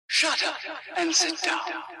Shut up and sit down.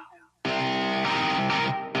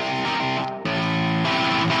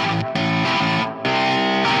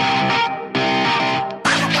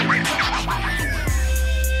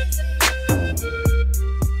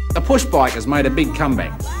 The push bike has made a big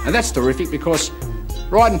comeback, and that's terrific because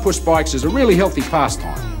riding push bikes is a really healthy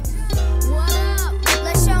pastime. What up?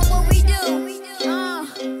 Let's show 'em what we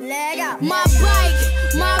do. Leg out. My bike.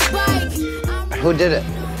 Who did it?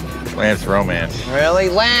 Lance Romance. Really?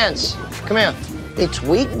 Lance, come here. It's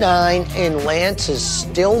week 9 and Lance is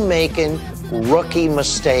still making rookie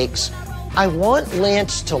mistakes. I want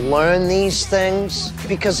Lance to learn these things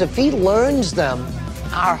because if he learns them,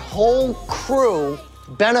 our whole crew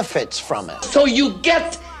benefits from it. So you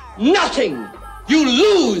get nothing. You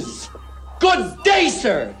lose. Good day,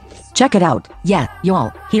 sir. Check it out. Yeah,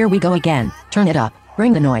 y'all, here we go again. Turn it up.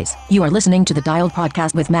 Bring the noise. You are listening to the Dialed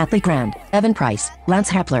Podcast with Matt Lee Grand, Evan Price, Lance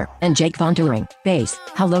Hepler, and Jake Von Turing. Bass,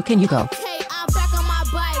 how low can you go? Okay, I'm back on my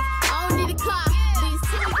bike. I don't need a car.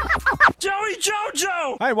 Joey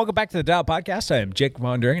Jojo! Hi, welcome back to the Dial Podcast. I am Jake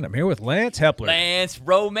Von During, and I'm here with Lance Hepler. Lance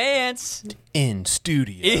Romance. In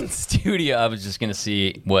studio. In studio. I was just going to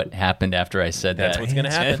see what happened after I said That's that. what's going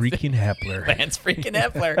to happen. Freaking Hepler. Lance freaking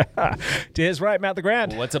Hepler. To his right, Matt the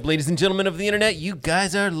Grand. What's up, ladies and gentlemen of the internet? You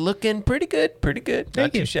guys are looking pretty good. Not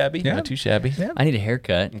Thank too you. shabby. Yeah. Not too shabby. Yeah. I need a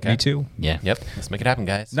haircut. Me too. Yeah. Yep. Let's make it happen,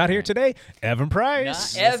 guys. Not here today, Evan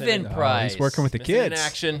Price. Evan Price. He's working with the Missing in kids.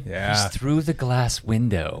 action. Yeah. He's through the glass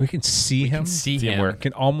window. We can see him. see him. We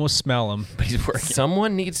can almost smell him. But he's working.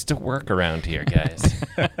 Someone needs to work around here, guys.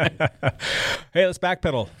 Hey, let's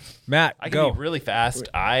backpedal. Matt, I can go. be really fast.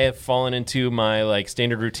 I have fallen into my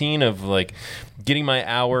standard routine of getting my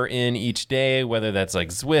hour in each day, whether that's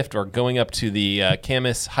Zwift or going up to the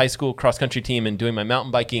Camas High School cross country team and doing my mountain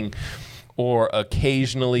biking, or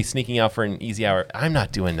occasionally sneaking out for an easy hour. I'm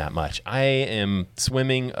not doing that much. I am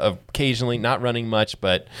swimming occasionally, not running much,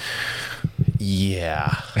 but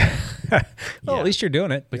yeah. Well, at least you're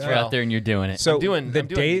doing it. But you're out there and you're doing it. So I'm the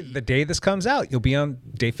doing- day this comes out, you'll be on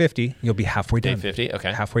day 50. You'll be halfway done. Day 50,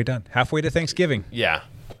 okay. Halfway done. Halfway to Thanksgiving. Yeah.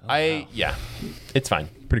 It's fine.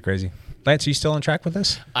 Pretty crazy. Lance, are you still on track with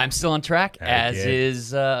this? I'm still on track, as good.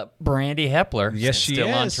 is Brandy Hepler. Yes, she still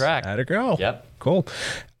is. on track. Atta girl. Yep. Cool.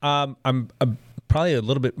 I'm probably a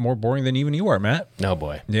little bit more boring than even you are, Matt. No,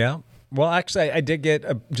 boy. Yeah. Well, actually, I did get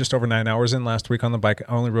just over 9 hours in last week on the bike.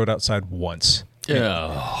 I only rode outside once.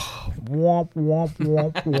 Oh. Womp, womp,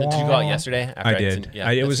 womp, womp. Did you go out yesterday? I did.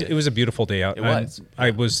 It was a beautiful day out. It was. I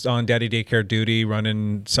was on daddy daycare duty,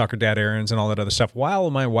 running soccer dad errands and all that other stuff, while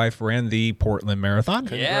my wife ran the Portland Marathon.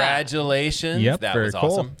 Congratulations. Yep, That very was cool.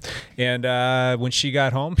 awesome. And when she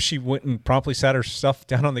got home, she went and promptly sat her stuff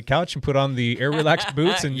down on the couch and put on the air relaxed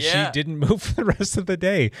boots, and Yeah. she didn't move for the rest of the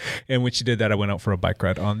day. And when she did that, I went out for a bike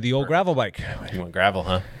ride on the old gravel bike. You went gravel,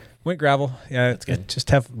 huh? Went gravel. Yeah, that's good.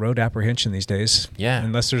 Just have road apprehension these days. Yeah.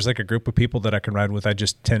 Unless there's a group of people that I can ride with, I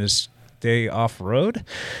just tend to stay off road.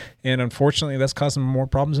 And unfortunately, that's causing more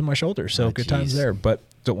problems in my shoulder. So good times there, but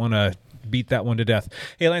don't want to beat that one to death.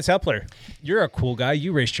 Hey, Lance Hepler, you're a cool guy.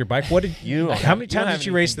 You raced your bike. What did you? How many times did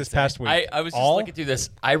you race this past week? I was just looking through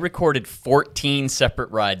this. I recorded 14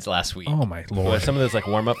 separate rides last week. Oh my lord! Were some of those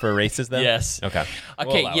warm up for races then? Yes. Okay.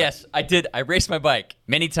 Okay, yes, I did. I raced my bike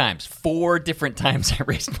many times. 4 different times I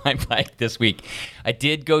raced my bike this week. I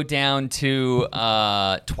did go down to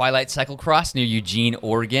Twilight Cyclocross near Eugene,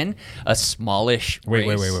 Oregon, a smallish Wait.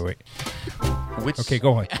 race. Okay,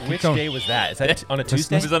 go on. Which day was that? Is that on a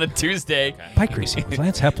Tuesday? It was on a Tuesday. Bike racing with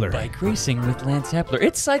Lance Hepler. Bike racing with Lance Hepler.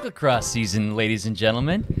 It's cyclocross season, ladies and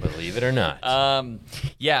gentlemen. Believe it or not.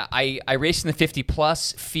 Yeah, I raced in the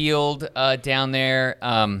 50-plus field down there.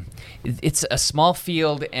 It's a small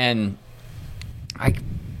field, and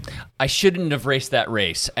I shouldn't have raced that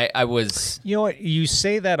race. I was... You know what? You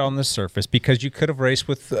say that on the surface because you could have raced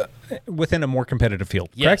within a more competitive field,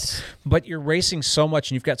 correct? Yes. But you're racing so much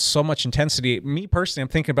and you've got so much intensity. Me personally, I'm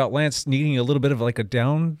thinking about Lance needing a little bit of a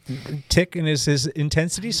down tick in his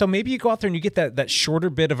intensity. So maybe you go out there and you get that shorter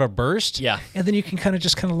bit of a burst. Yeah. And then you can kind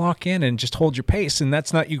of lock in and just hold your pace. And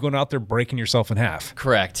that's not you going out there breaking yourself in half.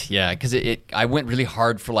 Correct, yeah, because I went really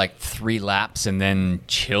hard for 3 laps and then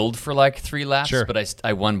chilled for 3 laps, Sure. but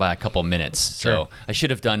I won by a couple minutes. So Sure. I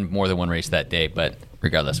should have done more than one race that day, but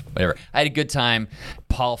regardless, whatever. I had a good time.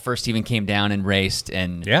 Paul first even came down and raced,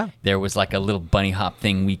 and Yeah. there was a little bunny hop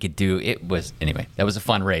thing we could do. Anyway, that was a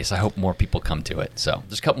fun race. I hope more people come to it. So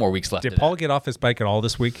there's a couple more weeks left. Did of Paul that. get off his bike at all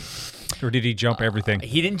this week? Or did he jump everything?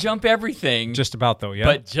 He didn't jump everything. Just about, though, yeah?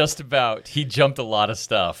 But just about. He jumped a lot of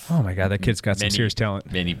stuff. Oh, my God. That kid's got some serious talent.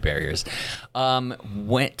 Many barriers.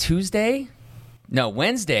 Went Tuesday. No,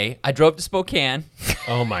 Wednesday, I drove to Spokane.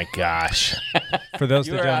 Oh my gosh. For those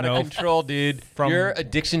You that are don't out know, of control, dude. from- Your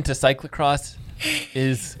addiction to cyclocross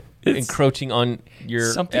is encroaching on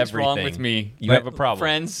your Something's everything. wrong with me. You have a problem.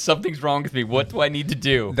 Friends, something's wrong with me. What do I need to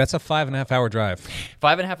do? that's a 5.5 hour drive.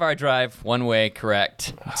 5.5 hour drive, one way,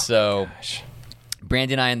 correct. So,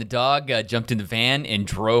 Brandy and I and the dog jumped in the van and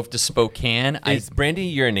drove to Spokane. Is Brandy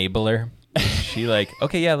your enabler? Is she like,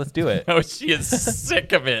 okay, yeah, let's do it. Oh, she is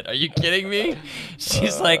sick of it. Are you kidding me?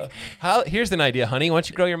 She's like, Here's an idea, honey. Why don't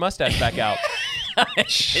you grow your mustache back out?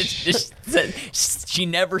 she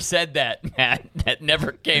never said that, Matt. That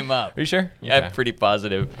never came up. Are you sure? Yeah, Okay. I'm pretty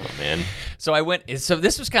positive. Oh, man. So I went. So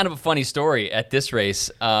this was kind of a funny story at this race.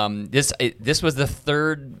 This was the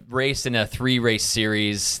third race in a 3-race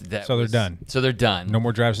series. So they're done. So they're done. No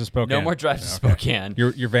more drives to Spokane. No more drives to Spokane.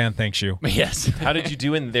 Your van thanks you. Yes. How did you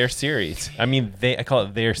do in their series? I mean, I call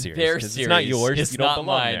it their series. Their 'cause series. It's not yours. It's you don't not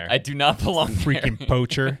belong mine. there. I do not belong there. Freaking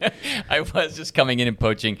poacher. I was just coming in and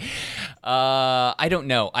poaching. I don't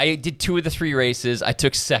know. I did 2 of the 3 races. I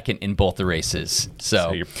took second in both the races.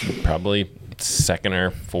 So you're probably second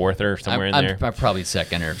or fourth or somewhere in there. I'm probably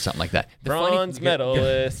second or something like that. The Bronze funny-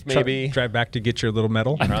 medalist, maybe. Drive back to get your little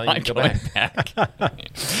medal. Probably I'm need to go going back. back.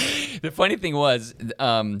 The funny thing was,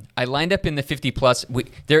 I lined up in the 50 plus.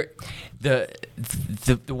 The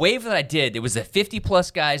wave that I did, it was the 50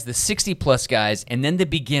 plus guys, the 60 plus guys, and then the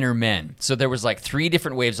beginner men. So there was like 3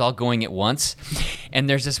 different waves all going at once. And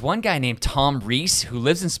there's this one guy named Tom Reese who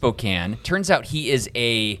lives in Spokane. Turns out he is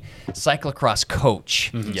a cyclocross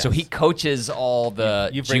coach. So he coaches all the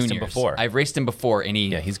You've juniors. raced him before. I've raced him before, and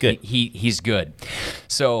he's good. He's good.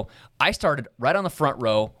 So I started right on the front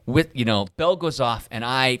row with, bell goes off and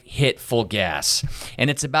I hit full gas. And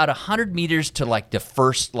it's about 100 meters to like the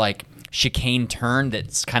first like chicane turn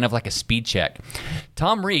that's kind of like a speed check.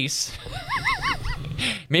 Tom Reese,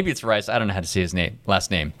 maybe it's Rice, I don't know how to say his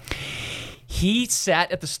last name. He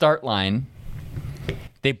sat at the start line.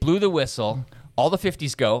 They blew the whistle. All the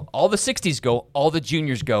 50s go, all the 60s go, all the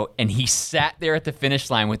juniors go, and he sat there at the finish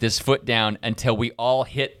line with his foot down until we all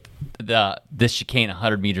hit the chicane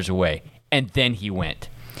 100 meters away, and then he went.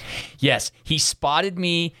 Yes, he spotted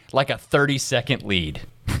me like a 30-second lead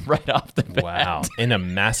right off the bat. Wow. In a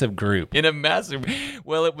massive group. In a massive,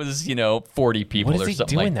 well, it was 40 people What is or he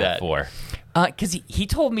something doing like that for? Because he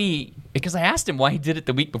told me, because I asked him why he did it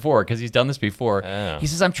the week before, because he's done this before. Oh. He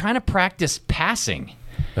says, I'm trying to practice passing.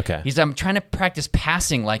 Okay. I'm trying to practice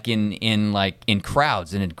passing like in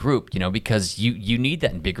crowds and in group, because you need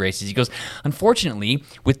that in big races. He goes, unfortunately,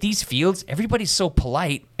 with these fields, everybody's so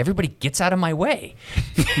polite, everybody gets out of my way.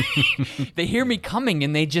 They hear me coming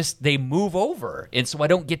and they move over. And so I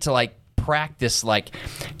don't get to like practice like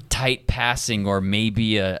tight passing or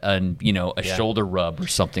maybe a shoulder rub or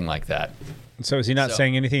something like that. So is he not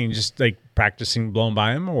saying anything, just like practicing blowing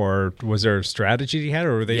by him, or was there a strategy he had,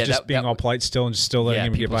 or were they just being all polite still and just still letting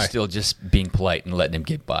him get people by? still just being polite and letting him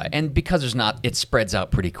get by. And because it spreads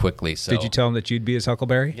out pretty quickly. So Did you tell him that you'd be his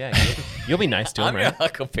Huckleberry? Yeah, you'll be nice to him, I'm your right?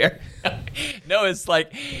 Huckleberry. No, it's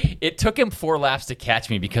like it took him 4 laps to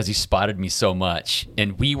catch me because he spotted me so much,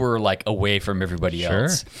 and we were like away from everybody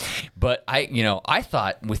else. But I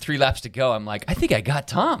thought with 3 laps to go, I'm like, I think I got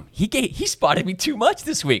Tom. He spotted me too much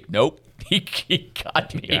this week. Nope. He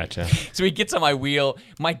got me. Gotcha. So he gets on my wheel.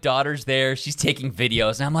 My daughter's there. She's taking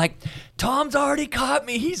videos. And I'm like, Tom's already caught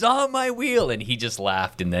me. He's on my wheel. And he just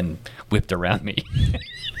laughed and then whipped around me.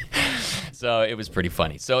 So it was pretty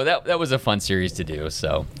funny. So that was a fun series to do.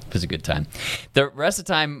 So it was a good time. The rest of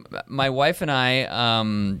the time, my wife and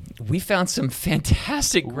I, we found some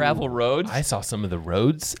fantastic gravel roads. I saw some of the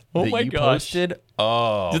roads Oh that my you gosh. posted.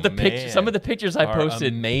 Oh, man. Some of the pictures I Are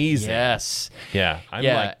posted. amazing. Yes. Yeah,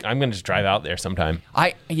 I'm going to just drive out there sometime.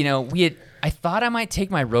 I thought I might take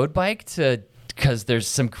my road bike because there's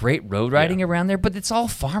some great road riding around there, but it's all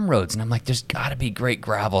farm roads. And I'm like, there's got to be great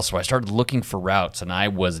gravel. So I started looking for routes, and I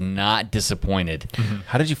was not disappointed.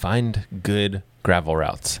 How did you find good gravel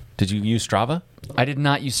routes? Did you use Strava? I did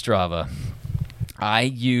not use Strava. I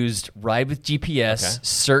used Ride with GPS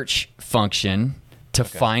search function to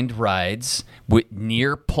find rides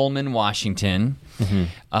near Pullman, Washington,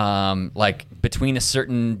 like between a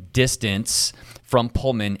certain distance from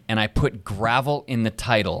Pullman, and I put gravel in the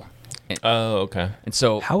title. Oh, okay. And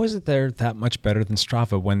so How is it they're that much better than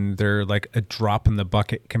Strava when they're like a drop in the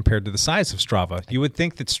bucket compared to the size of Strava? You would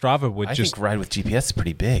think that Strava would I just... think Ride with GPS is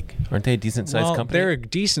pretty big. Aren't they a decent-sized company? They're a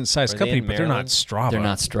decent-sized Are they company, in but they're not Maryland? Strava. they're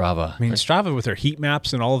not Strava. I mean, Strava with their heat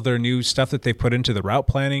maps and all of their new stuff that they put into the route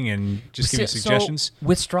planning and just give you suggestions. So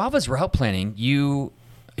with Strava's route planning, you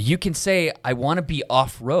can say, I want to be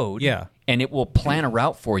off-road. Yeah. and it will plan a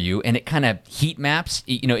route for you, and it kind of heat maps.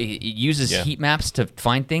 It uses heat maps to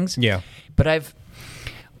find things. Yeah. But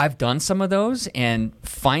I've done some of those, and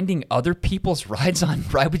finding other people's rides on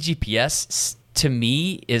Ride with GPS to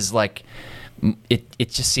me is like it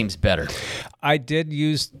just seems better. I did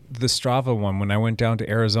use the Strava one when I went down to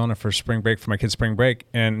Arizona for spring break, for my kids' spring break,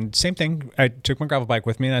 and same thing. I took my gravel bike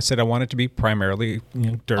with me, and I said I want it to be primarily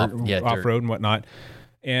dirt, off-road and whatnot.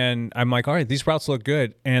 And I'm like, all right, these routes look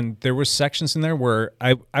good. And there were sections in there where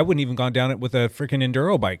I wouldn't even gone down it with a freaking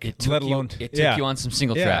enduro bike, It took you on some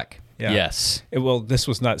single track. Yeah. Yes. This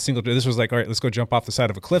was not single. This was like, all right, let's go jump off the side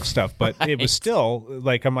of a cliff stuff. But it was still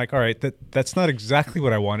like, I'm like, all right, that's not exactly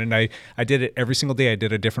what I wanted. And I did it every single day. I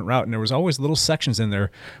did a different route. And there was always little sections in there.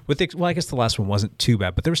 I guess the last one wasn't too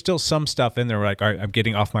bad. But there was still some stuff in there where like, all right, I'm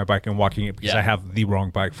getting off my bike and walking it because I have the wrong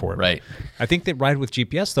bike for it. Right. I think that Ride with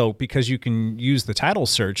GPS, though, because you can use the title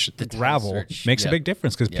search, the gravel, makes a big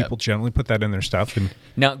difference because people generally put that in their stuff. And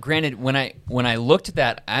now, granted, when I looked at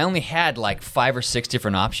that, I only had like 5 or 6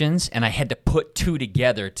 different options, and I had to put 2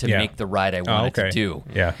 together to make the ride I wanted to do.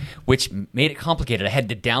 Yeah. Which made it complicated. I had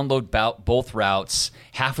to download both routes.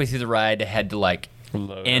 Halfway through the ride, I had to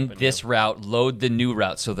end this route, load the new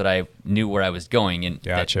route so that I knew where I was going, and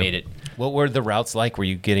that made it. What were the routes like? Were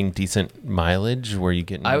you getting decent mileage? Were you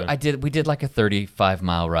getting? We did like a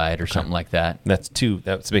 35-mile ride or something like that.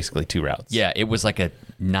 That's basically 2 routes. Yeah, it was like a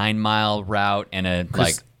 9-mile route and a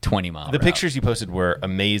 20-mile route. The pictures you posted were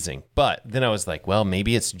amazing, but then I was like, well,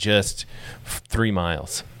 maybe it's just 3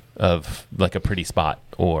 miles of like a pretty spot,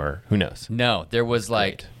 or who knows? No, there was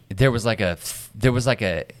like a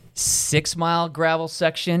 6-mile gravel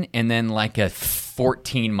section and then like a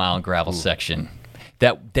 14-mile gravel section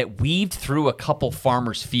that weaved through a couple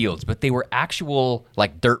farmers' fields, but they were actual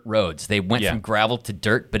like dirt roads. They went from gravel to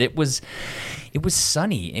dirt, but it was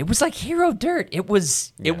sunny. It was like hero dirt. It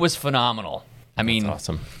was phenomenal. I mean, that's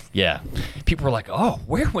awesome. Yeah. People were like, oh,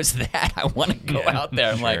 where was that? I want to go out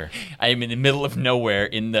there. I'm like, I am in the middle of nowhere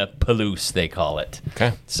in the Palouse, they call it.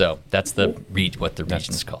 Okay. So that's what the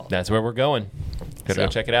region's called. That's where we're going. Go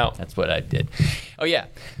check it out. That's what I did. Oh, yeah.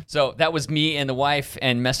 So that was me and the wife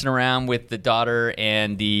and messing around with the daughter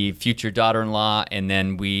and the future daughter-in-law. And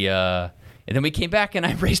then we came back and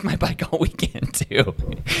I raced my bike all weekend too.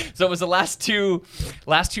 So it was the last two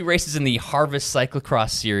races in the Harvest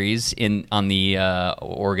Cyclocross series on the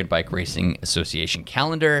Oregon Bike Racing Association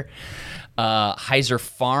calendar. Heiser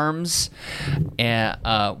Farms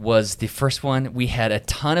was the first one. We had a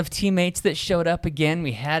ton of teammates that showed up again.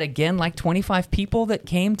 We had, again, like 25 people that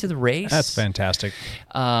came to the race. That's fantastic.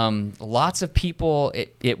 Lots of people.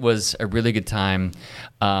 It was a really good time.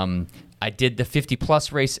 I did the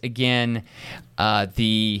 50-plus race again.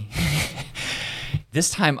 This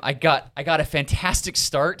time I got a fantastic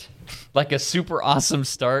start, like a super awesome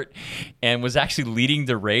start, and was actually leading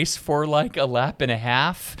the race for like a lap and a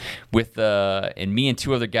half with and me and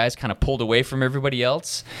 2 other guys kind of pulled away from everybody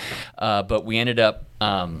else. But we ended up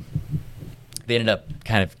they ended up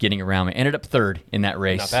kind of getting around me. Ended up 3rd in that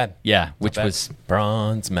race. Not bad. Yeah, which was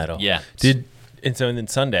bronze medal. Yeah. And then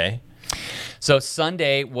Sunday. So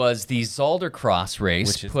Sunday was the Zalder Cross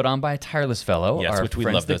race put on by a tireless fellow. Yes, our which we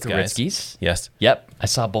friends, love the those guys. Goritskis. Yes. Yep. I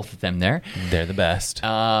saw both of them there. They're the best.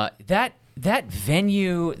 That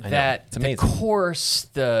venue, the course,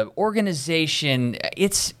 the organization,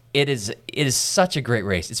 it is such a great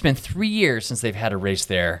race. It's been 3 years since they've had a race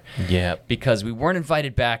there. Yeah. Because we weren't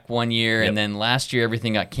invited back one year, and then last year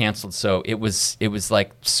everything got canceled. So it was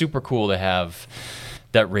like super cool to have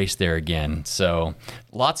that race there again. So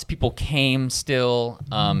lots of people came still.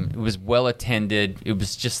 It was well attended. It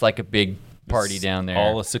was just like a big party down there.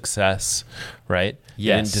 All a success, right?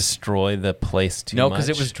 Yes. Didn't destroy the place too much. No, because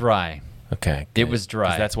it was dry. Okay. It was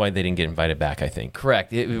dry. That's why they didn't get invited back, I think.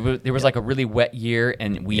 Correct. It was like a really wet year,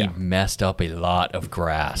 and we messed up a lot of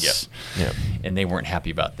grass. Yep. And they weren't happy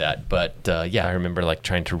about that. But, I remember like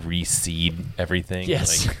trying to reseed everything.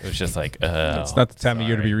 Yes. Like, it was just like, it's not the time of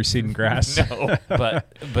year to be reseeding grass. No. but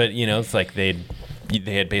it's like they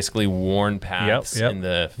had basically worn paths in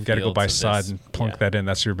the fields. You got to go by sod and plunk that in.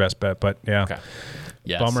 That's your best bet. But Okay.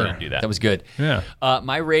 Yeah, bummer. So do that was good. Yeah.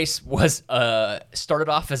 My race was started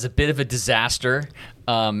off as a bit of a disaster.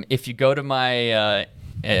 If you go to my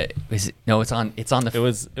it's on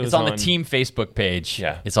the team Facebook page.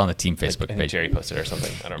 Yeah. It's on the team Facebook I think page. Jerry posted it or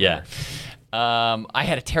something. I don't remember. I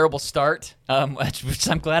had a terrible start, which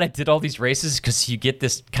I'm glad I did all these races because you get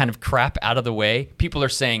this kind of crap out of the way. People are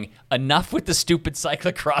saying, enough with the stupid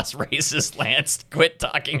cyclocross races, Lance. Quit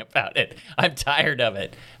talking about it. I'm tired of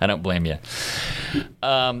it. I don't blame you.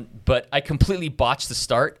 But I completely botched the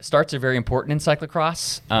start. Starts are very important in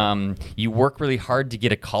cyclocross. You work really hard to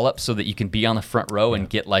get a call-up so that you can be on the front row and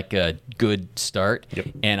get like a good start. Yep.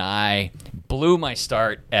 And I blew my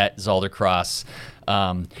start at Zaldercross.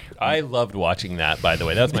 I loved watching that, by the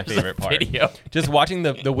way. That was my favorite part. Video. Just watching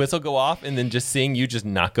the whistle go off and then just seeing you just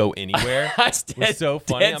not go anywhere was so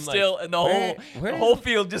funny. Dead still, and the whole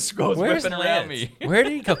field just goes whipping around me. Where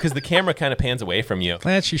did he go? Because the camera kind of pans away from you.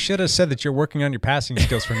 Lance, you should have said that you're working on your passing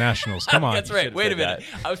skills for nationals. Come on. That's right. Wait a minute.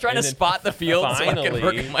 that. I was trying And to then spot the field so I could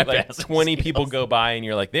work on my like passing 20 skills. people go by and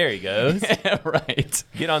you're like, there he goes. Right.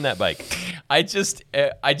 Get on that bike. I just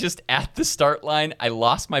at the start line, I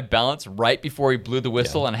lost my balance right before he blew the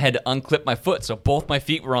whistle, and I had to unclip my foot. So both my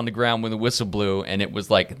feet were on the ground when the whistle blew, and it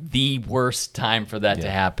was like the worst time for that to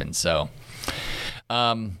happen. So,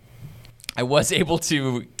 I was able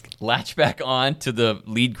to latch back on to the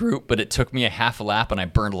lead group, but it took me a half a lap, and I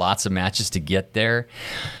burned lots of matches to get there.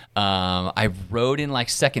 I rode in like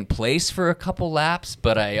second place for a couple laps,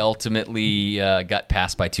 but I ultimately got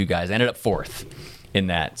passed by two guys. I ended up fourth in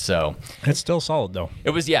that. So It's still solid, though.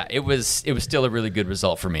 it was still a really good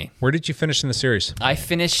result for me. Where did you finish in the series? I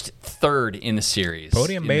finished third in the series.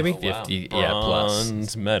 Podium, in baby. the 50, plus.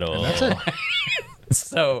 Bronze medal. That's it.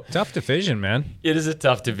 So Tough division, man. it is a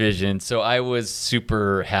tough division. So I was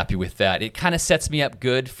super happy with that. It kind of sets me up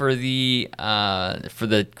good for the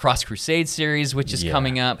Cross Crusade series, which is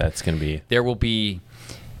coming up. That's going to be...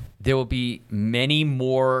 There will be many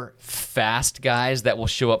more fast guys that will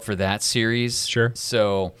show up for that series. Sure.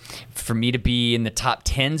 So for me to be in the top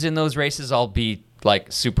 10s in those races, I'll be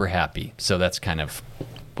like super happy. So that's kind of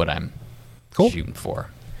what I'm shooting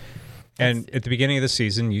for. And at the beginning of the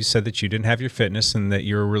season, you said that you didn't have your fitness and that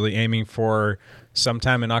you were really aiming for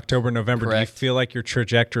sometime in October, November. Correct. Do you feel like your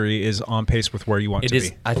trajectory is on pace with where you want to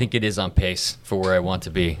be? I think it is on pace for where I want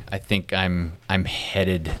to be. I think I'm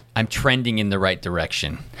trending in the right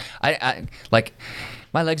direction. I like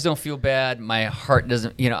my legs don't feel bad. My heart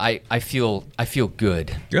doesn't, I feel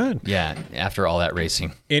good. Good. Yeah, after all that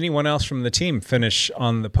racing. Anyone else from the team finish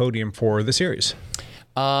on the podium for the series?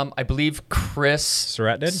 I believe Chris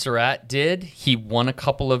Surratt did? He won a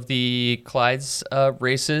couple of the Clyde's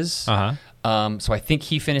races. Uh-huh. So I think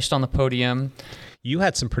he finished on the podium. You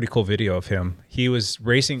had some pretty cool video of him. He was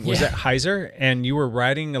racing, was that Heiser? And you were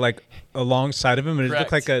riding like alongside of him, and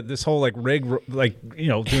Correct. it looked like this whole like rig, like,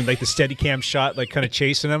 doing like the steady cam shot, like kind of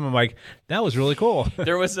chasing him. I'm like, that was really cool.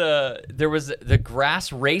 There was the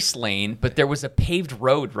grass race lane, but there was a paved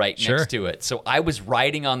road right next to it. So I was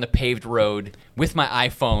riding on the paved road with my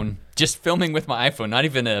iPhone, just filming with my iPhone, not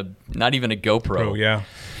even a GoPro. Oh, yeah.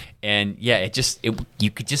 And yeah,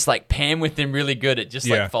 you could just like pan with him really good. It just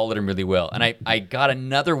like followed him really well. And I got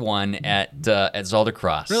another one at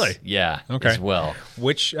Zaldercross. Really? Yeah. Okay. As well.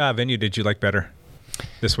 Which venue did you like better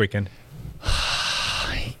this weekend?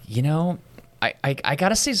 I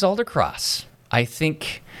gotta say Zaldercross. I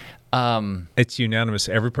think it's unanimous.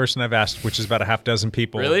 Every person I've asked, which is about a half dozen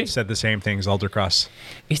people, Really? said the same thing. Zaldercross.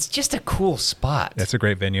 it's just a cool spot. That's a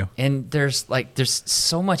great venue. And there's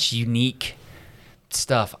so much unique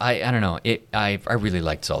stuff. I don't know. I really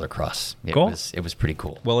liked Zaldercross. Cool. It was pretty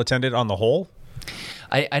cool. Well attended on the whole.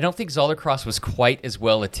 I don't think Zaldercross was quite as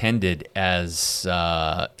well attended as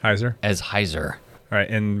Heiser. All right,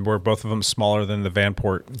 and were both of them smaller than the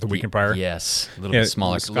Vanport the weekend prior? Yes, a little bit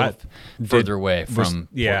smaller, Scott a little further away from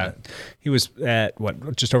Portland. He was at,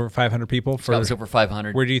 just over 500 people? That was over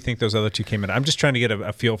 500. Where do you think those other two came in? I'm just trying to get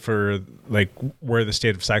a feel for like where the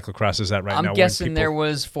state of cyclocross is at now. I'm guessing there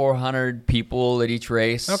was 400 people at each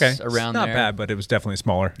race around it's not there. bad, but it was definitely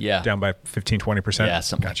smaller. Yeah. Down by 15-20%. Yeah,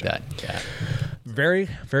 something like that. Yeah. Very,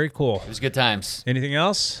 very cool. It was good times. Anything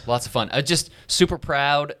else? Lots of fun. I'm just super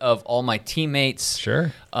proud of all my teammates.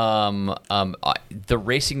 Sure. The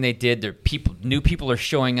racing they did, new people are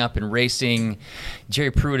showing up and racing.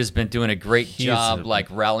 Jerry Pruitt has been doing a great job,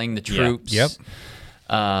 rallying the troops. Yep.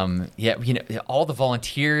 All the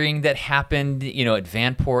volunteering that happened, at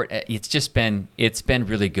Vanport, it's been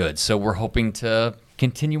really good. So we're hoping to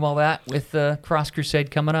continue all that with the Cross Crusade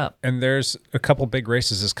coming up. And there's a couple big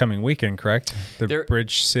races this coming weekend, correct?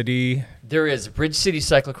 Bridge City. There is Bridge City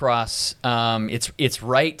Cyclocross. It's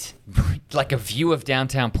right, like a view of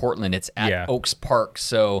downtown Portland. It's at Oaks Park,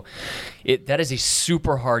 so that is a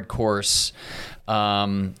super hard course.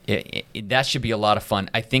 That should be a lot of fun.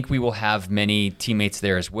 I think we will have many teammates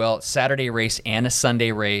there as well. Saturday race and a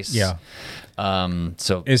Sunday race. Yeah.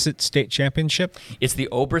 So Is it state championship? it's the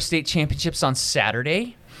Obra State Championships on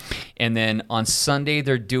Saturday, and then on Sunday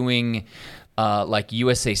they're doing like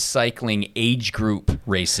USA Cycling age group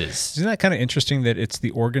races. Isn't that kind of interesting that it's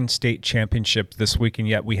the Oregon State Championship this week, and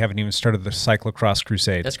yet we haven't even started the Cyclocross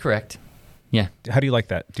Crusade? That's correct. Yeah. How do you like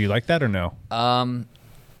that? Do you like that or no?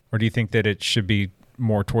 Or do you think that it should be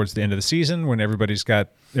more towards the end of the season when everybody's got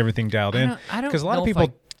everything dialed in? I don't Because a lot know of if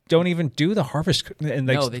people don't even do the harvest, and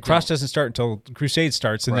like No, they cross don't. doesn't start until Crusade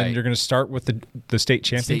starts, and then Right. you're going to start with the state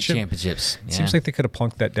championship. State championships. It seems like they could have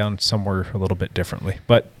plunked that down somewhere a little bit differently,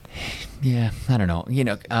 but Yeah, I don't know.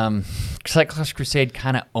 Cyclocross Crusade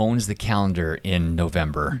kind of owns the calendar in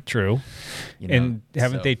November. true. You know, And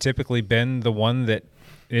haven't so- they typically been the one that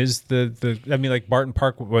is the? I mean, like Barton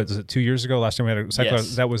Park, what was it, 2 years ago? Last time we had a cyclocross,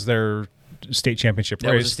 Yes. that was their state championship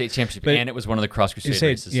That race. was a state championship, But and it was one of the Cross you Crusade say,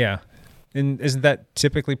 races. yeah. And isn't that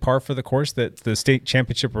typically par for the course that the state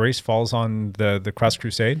championship race falls on the Cross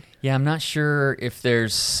Crusade? Yeah, I'm not sure if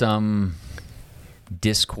there's some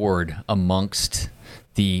discord amongst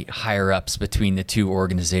the higher ups between the two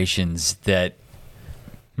organizations that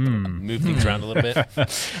Move things around a little bit.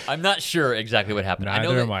 I'm not sure exactly what happened. I know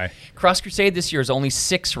Neither that am I. Cross Crusade this year is only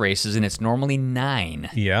 6 races, and it's normally 9.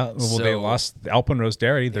 Yeah. Well, they So- lost Alpenrose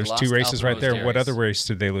Dairy. There's lost 2 races right Alpenrose there. What Dairies. other race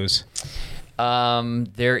did they lose?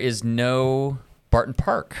 There is no Barton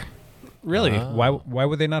Park. Really? Why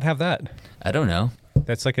would they not have that? I don't know.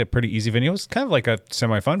 That's like a pretty easy venue. It was kind of like a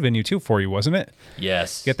semi-fun venue too for you, wasn't it?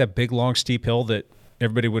 Yes. Get that big, long, steep hill that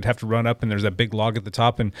everybody would have to run up, and there's that big log at the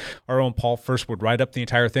top, and our own Paul first would ride up the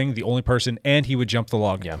entire thing, the only person, and he would jump the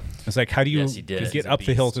log. Yeah. It's like, how do you Yes, he did. get He's a up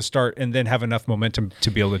the hill beast. to start and then have enough momentum to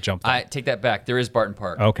be able to jump them? I take that back. There is Barton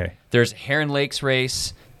Park. Okay. There's Heron Lakes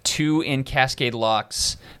race, 2 in Cascade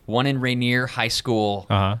Locks, 1 in Rainier High School,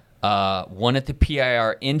 1 at the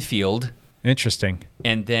PIR infield, Interesting.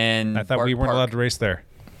 and then I thought we Barton weren't Park. allowed to race there.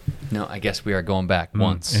 No, I guess we are going back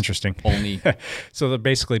once. Interesting. Only, So they'll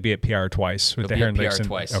basically be at PR twice with They'll the be Heron at Lakes. PR and-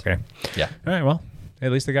 twice. Okay. yeah. All right. Well,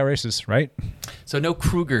 at least they got races, right? So no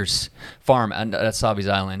Kruger's farm at Sabi's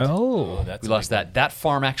Island. Oh, That's we lost that. That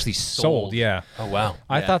farm actually sold. Yeah. Oh, wow.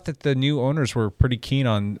 I Yeah. thought that the new owners were pretty keen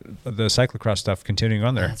on the cyclocross stuff continuing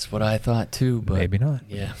on there. That's what I thought too, but Maybe not.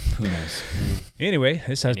 Yeah, who knows? Anyway,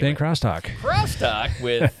 this has been Crosstalk. Crosstalk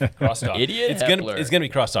with Crosstalk. Idiot It's gonna Hepler. be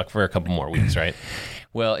crosstalk for a couple more weeks, right?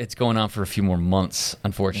 Well, it's going on for a few more months,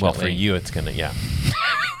 unfortunately. Well, for you, it's gonna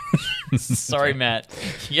Sorry, Matt.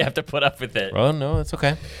 You have to put up with it. Well, no, it's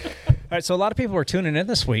okay. All right, so a lot of people are tuning in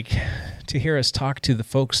this week to hear us talk to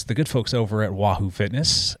the good folks over at Wahoo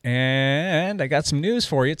Fitness. And I got some news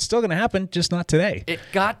for you. It's still going to happen, just not today. It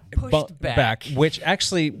got pushed Bumped back. which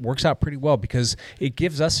actually works out pretty well because it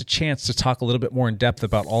gives us a chance to talk a little bit more in depth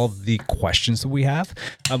about all of the questions that we have.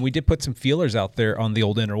 We did put some feelers out there on the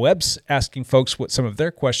old interwebs asking folks what some of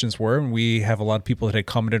their questions were, and we have a lot of people that had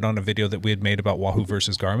commented on a video that we had made about Wahoo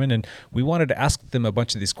versus Garmin, and we wanted to ask them a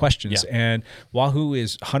bunch of these questions. Yeah. And Wahoo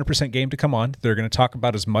is 100% game to come on. They're going to talk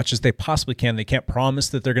about as much as they possibly can. They can't promise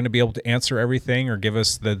that they're going to be able to answer everything or give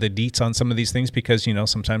us the deets on some of these things because, you know,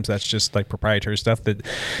 sometimes that's just like proprietary stuff that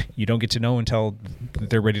you don't get to know until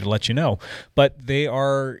they're ready to let you know. But they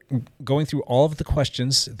are going through all of the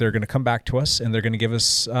questions. They're going to come back to us and they're going to give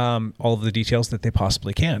us all of the details that they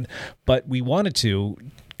possibly can. But we wanted to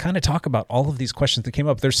kind of talk about all of these questions that came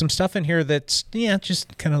up. There's some stuff in here that's,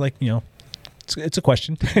 just kind of like, it's a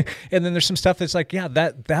question. And then there's some stuff that's like, yeah,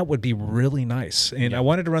 that would be really nice. And I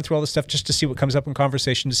wanted to run through all this stuff just to see what comes up in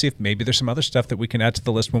conversation, to see if maybe there's some other stuff that we can add to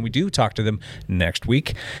the list when we do talk to them next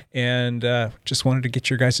week. And just wanted to get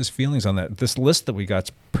your guys' feelings on that. This list that we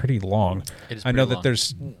got's pretty long. It is I know pretty that long.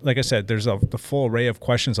 there's, like I said, there's the full array of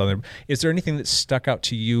questions on there. Is there anything that stuck out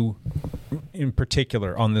to you in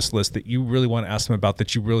particular on this list that you really want to ask them about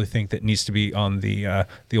that you really think that needs to be on the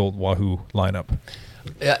old Wahoo lineup?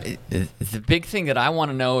 The big thing that I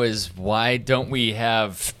want to know is why don't we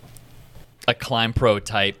have a Climb Pro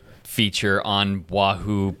type feature on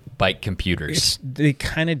Wahoo bike computers? They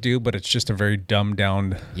kind of do, but it's just a very dumbed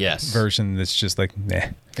down Yes. version that's just like, nah.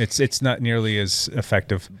 It's not nearly as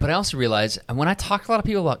effective. But I also realize when I talk to a lot of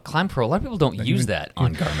people about Climb Pro, a lot of people don't use that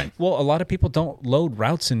on Garmin. Well, a lot of people don't load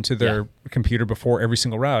routes into their computer before every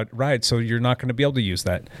single ride, so you're not going to be able to use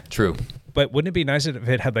that. True. But wouldn't it be nice if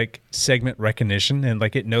it had like segment recognition and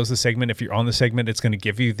like it knows the segment? If you're on the segment, it's going to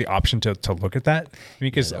give you the option to look at that.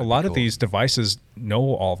 Because a lot of these devices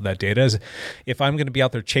know all of that data. If I'm going to be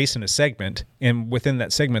out there chasing a segment and within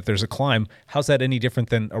that segment there's a climb, how's that any different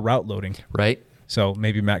than a route loading? Right. So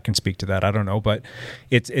maybe Matt can speak to that. I don't know, but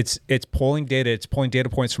it's pulling data. It's pulling data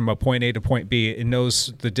points from a point A to point B. It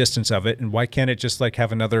knows the distance of it, and why can't it just like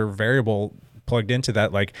have another variable plugged into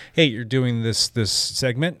that. Like, hey, you're doing this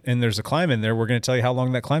segment, and there's a climb in there. We're going to tell you how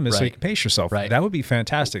long that climb is, so you Right. can pace yourself. Right. That would be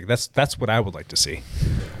fantastic. That's what I would like to see.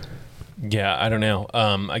 Yeah, I don't know.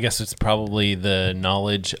 I guess it's probably the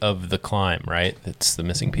knowledge of the climb, right? That's the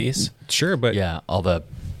missing piece. Sure, but Yeah, all the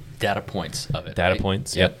data points of it. Data right?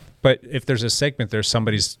 points. Yep. But if there's a segment there,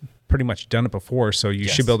 somebody's pretty much done it before, so you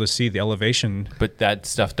Yes. should be able to see the elevation. But that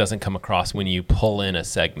stuff doesn't come across when you pull in a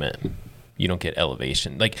segment. You don't get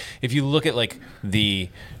elevation. Like if you look at like the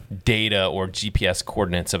data or GPS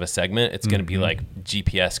coordinates of a segment, it's going to be like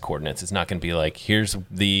GPS coordinates. It's not going to be like, here's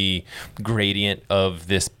the gradient of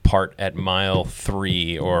this part at mile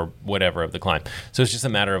 3 or whatever of the climb. So it's just a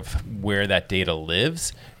matter of where that data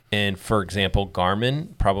lives. And for example,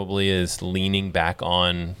 Garmin probably is leaning back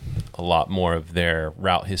on a lot more of their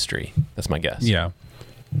route history. That's my guess. Yeah.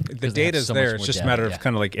 The they have data's so much there. more It's just a data, matter yeah. of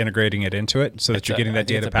kind of like integrating it into it so that you're getting I that think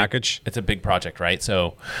data it's a big- package. It's a big project, right?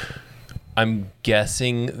 So I'm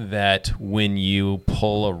guessing that when you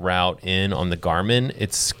pull a route in on the Garmin,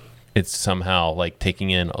 it's somehow like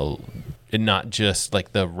taking in not just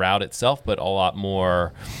like the route itself, but a lot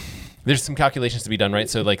more. There's some calculations to be done, right?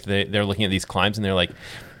 So like they're looking at these climbs and they're like,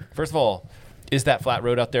 first of all, is that flat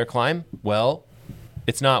road out there a climb? Well,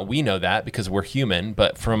 it's not. We know that because we're human.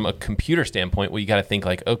 But from a computer standpoint, well, you got to think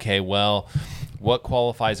like, okay, well, what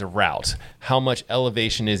qualifies a route? How much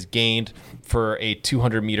elevation is gained for a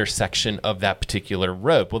 200-meter section of that particular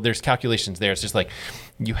road? Well, there's calculations there. It's just like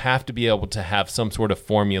you have to be able to have some sort of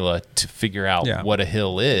formula to figure out Yeah. what a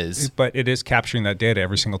hill is. But it is capturing that data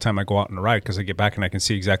every single time I go out on a ride because I get back and I can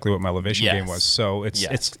see exactly what my elevation Yes. gain was. So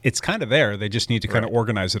Yes. it's kind of there. They just need to kind of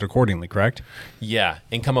organize it accordingly, correct? Yeah,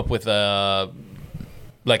 and come up with a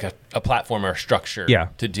platform or a structure Yeah.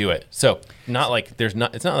 to do it. So it's not like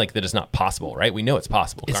that it's not possible, right? We know it's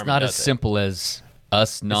possible. It's Garmin not as does it. simple as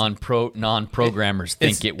us non-programmers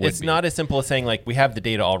think it would It's be. not as simple as saying like we have the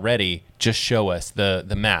data already, just show us the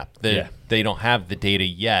map. They don't have the data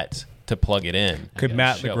yet to plug it in. Could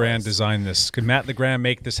Matt Show Legrand us. design this? Could Matt Legrand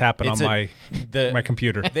make this happen It's on my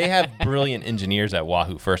computer? They have brilliant engineers at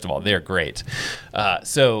Wahoo. First of all, they're great.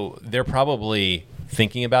 So they're probably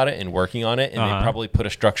thinking about it and working on it, and they probably put a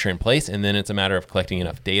structure in place. And then it's a matter of collecting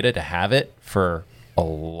enough data to have it for a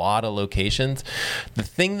lot of locations. The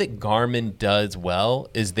thing that Garmin does well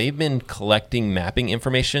is they've been collecting mapping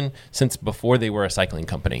information since before they were a cycling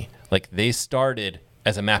company. Like they started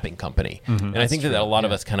as a mapping company. And I think that a lot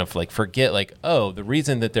of us kind of like forget like, oh, the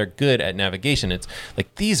reason that they're good at navigation, it's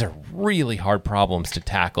like these are really hard problems to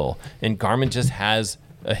tackle. And Garmin just has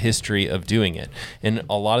a history of doing it. And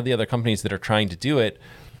a lot of the other companies that are trying to do it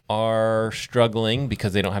are struggling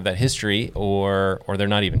because they don't have that history or they're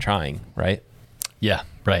not even trying, right? Yeah,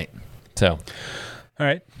 right. So All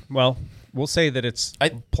right. Well, we'll say that it's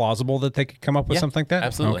plausible that they could come up with Yeah, something like that.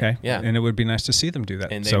 absolutely. Okay. Yeah. And it would be nice to see them do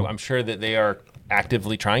that. and so I'm sure that they are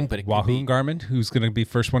actively trying, but it could Wahoo be, and Garmin, who's going to be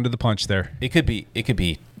first one to the punch there? it could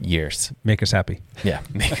be years. Make us happy. Yeah,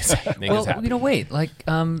 make us Well, happy. wait. Like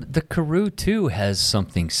the Karoo too has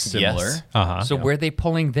something similar. Yes. Uh-huh. So where are they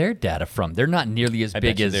pulling their data from? They're not nearly as I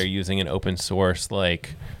big bet you as they're using an open source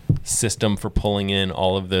like system for pulling in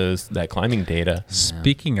all of that climbing data.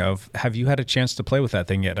 Speaking of, have you had a chance to play with that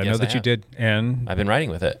thing yet? I Yes, know that I you have. did. And I've been writing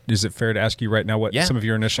with it. is it fair to ask you right now what Yeah, some of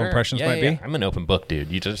your initial sure. impressions Yeah, might yeah, be? yeah. I'm an open book,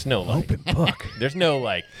 dude. You just know like, Open book. there's no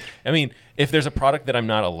like, I mean, if there's a product that I'm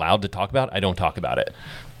not allowed to talk about, I don't talk about it.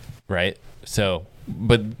 Right. So,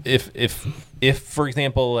 but if for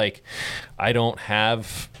example, like I don't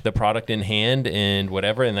have the product in hand and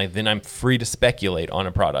whatever, and then I'm free to speculate on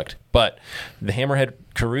a product. But the Hammerhead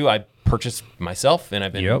Karoo, I purchased myself and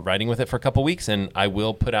I've been riding with it for a couple weeks, and I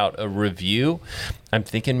will put out a review. I'm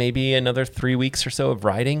thinking maybe another 3 weeks or so of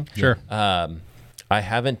riding. Sure. I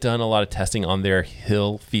haven't done a lot of testing on their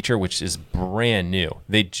hill feature, which is brand new.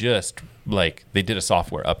 They just they did a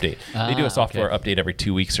software update. They do a software update every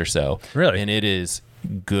 2 weeks or so. Really? And it is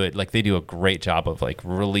good. Like they do a great job of like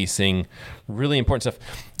releasing really important stuff.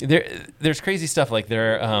 There's crazy stuff like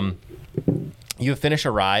you finish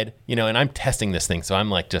a ride, and I'm testing this thing, so I'm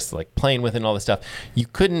like just like playing with it and all this stuff. You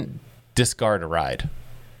couldn't discard a ride.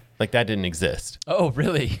 Like that didn't exist. Oh,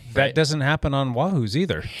 really? That doesn't happen on Wahoos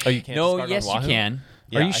either. Oh, you can't. No, discard yes, on you Wahoo? can.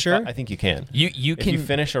 Yeah, Are you sure? I think you can. You If can you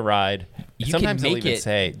finish a ride, you can sometimes they'll make even it-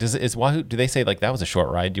 say, "Is Wahoo? Do they say like that was a short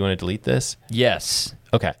ride? Do you want to delete this?" Yes.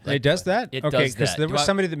 Okay. It does that? It okay, does because that. there was Do I-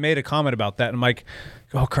 somebody that made a comment about that, and I'm like,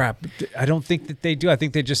 oh, crap. I don't think that they do. I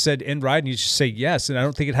think they just said end ride, and you just say yes, and I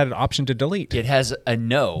don't think it had an option to delete. It has a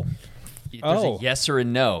no. There's Oh. a yes or a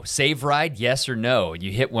no. Save ride, yes or no.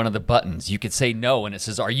 You hit one of the buttons. You could say no, and it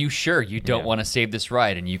says, "Are you sure you don't Yeah. want to save this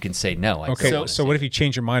ride?" And you can say no. I Okay, don't so wanna what if you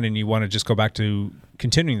change your mind and you want to just go back to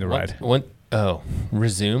continuing the ride? Oh,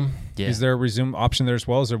 resume Yeah. Is there a resume option there as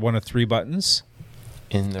well? Is there one of 3 buttons?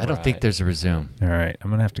 in the I don't think ride. there's a resume. All right, I'm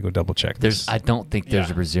gonna have to go double check this. I don't think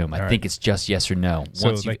there's a resume. I All think it's just yes or no. So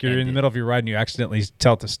Once like you've you're in the ended. middle of your ride and you accidentally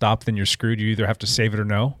tell it to stop, then you're screwed. You either have to save it or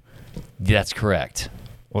no. That's correct.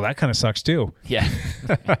 Well, that kind of sucks too. Yeah.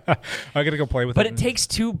 I gotta go play with But it. it takes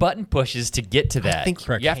 2 button pushes to get to that. think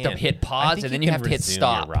you have to can. hit I pause think and then you can have to hit resume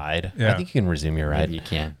stop. Your ride. Yeah. I think you can resume your ride. Maybe you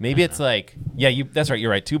can. Maybe it's like, yeah, that's right.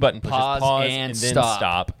 You're right. 2 button pushes. Pause and and then stop.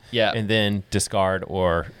 stop. Yeah. And then discard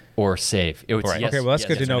or Or save. It was Right. yes, Okay, well that's yes,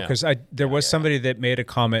 good to yes or know no. because there was somebody that made a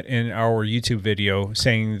comment in our YouTube video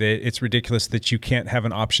saying that it's ridiculous that you can't have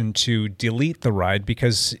an option to delete the ride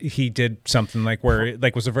because he did something like where it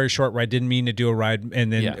like was a very short ride, didn't mean to do a ride,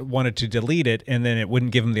 and then Yeah. wanted to delete it, and then it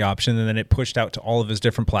wouldn't give him the option, and then it pushed out to all of his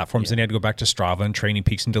different platforms, and he had to go back to Strava and Training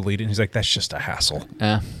Peaks and delete it. And he's like, that's just a hassle.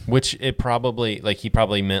 which it probably like he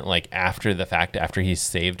probably meant like after the fact, after he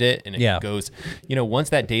saved it, and it Yeah. goes, once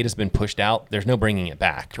that data's been pushed out, there's no bringing it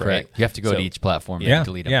back, right? Correct. You have to go So- to each platform Yeah, and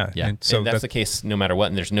delete them. yeah. And so and that's the case no matter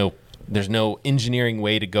what, and there's no engineering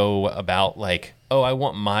way to go about like, oh, I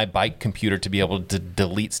want my bike computer to be able to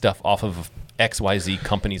delete stuff off of XYZ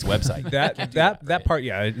company's website. that part,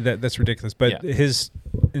 yeah, that's ridiculous. But Yeah. his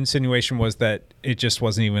insinuation was that it just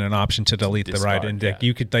wasn't even an option to delete the ride, discard, and yeah.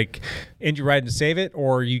 you could like end your ride and save it,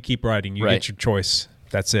 or you keep riding. You Right. get your choice.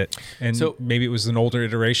 That's it. And So- maybe it was an older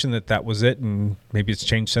iteration that was it, and maybe it's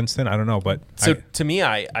changed since then. I don't know, but So to me,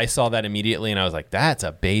 I saw that immediately, and I was like, that's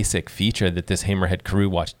a basic feature that this Hammerhead Karoo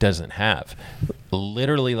watch doesn't have.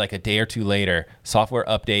 Literally, like a day or two later, software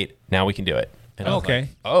update, now we can do it. And I was Okay. like,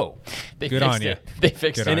 oh. They Good fixed on you. it. They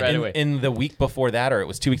fixed Good it on right And away. in the week before that, or it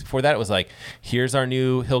was 2 weeks before that, it was like, here's our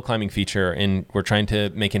new hill climbing feature, and we're trying to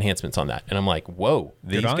make enhancements on that. And I'm like, whoa,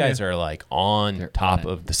 these on guys you. are like on top on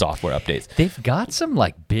it. of the software updates. They've got some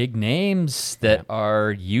like big names that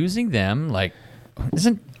are using them. Like,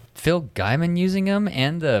 isn't Phil Guyman using them?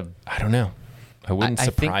 And I don't know. I wouldn't I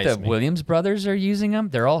think surprise the me. Williams brothers are using them.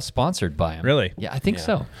 They're all sponsored by them. Really? Yeah, I think Yeah.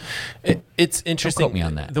 so. It's interesting. quote me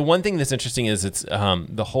on that. The one thing that's interesting is it's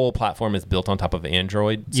the whole platform is built on top of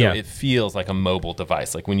Android, so Yeah. it feels like a mobile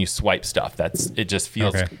device. Like when you swipe stuff, it just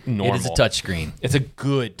feels Okay. normal. It is a touchscreen. It's a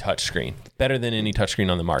good touchscreen, better than any touchscreen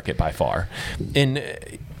on the market by far. And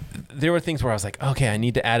there were things where I was like, okay, I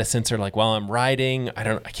need to add a sensor like while I'm riding.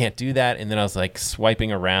 I can't do that. And then I was like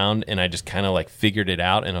swiping around, and I just kind of like figured it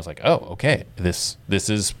out. And I was like, oh, okay, this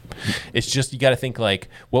is. It's just you got to think like,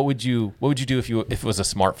 what would you do if it was a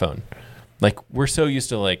smartphone? Like we're so used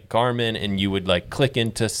to like Garmin, and you would like click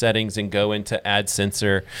into settings and go into add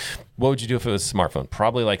sensor. What would you do if it was a smartphone?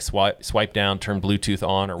 Probably like swipe down, turn Bluetooth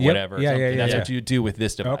on or Yep. whatever. Yeah, yeah, And yeah, that's yeah. what you do with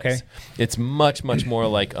this device. Okay. It's much more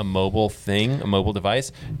like a mobile thing, a mobile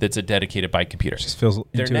device that's a dedicated bike computer. just feels There are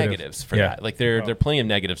intuitive. negatives for Yeah. that. Like there are plenty of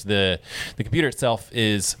negatives. The computer itself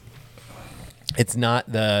it's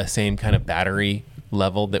not the same kind of battery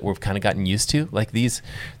level that we've kind of gotten used to. Like these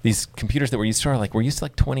computers that we're used to are like we're used to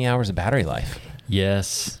like 20 hours of battery life.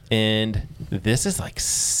 Yes. And this is like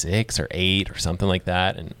 6 or 8 or something like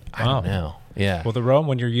that. And I Wow. don't know. Yeah. Well, the Roam,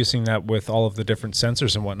 when you're using that with all of the different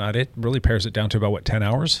sensors and whatnot, it really pares it down to about 10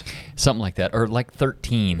 hours? Something like that. Or like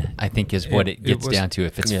 13, I think is what it gets was down to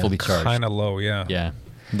if it's fully charged. Kind of low, yeah. Yeah.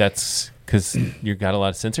 That's because you got a lot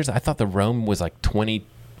of sensors. I thought the Roam was like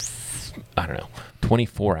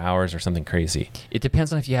 24 hours or something crazy. It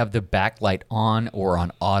depends on if you have the backlight on or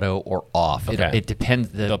on auto or off. Okay. It depends.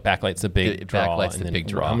 The backlight's the big the draw. backlight's and the then big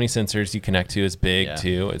draw. How many sensors you connect to is big Yeah.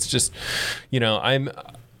 too. It's just,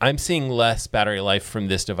 I'm seeing less battery life from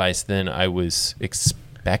this device than I was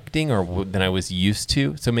expecting or than I was used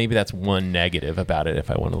to. So maybe that's one negative about it if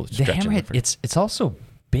I want to The stretch Hammerhead, it. it's also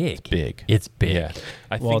big. Big. It's big. Yeah.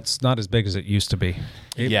 I Well, think it's not as big as it used to be.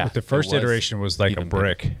 Yeah, The first it was iteration was like a even bigger.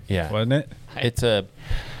 brick. Yeah. Wasn't it? it's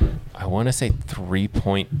I want to say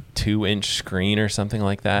 3.2 inch screen or something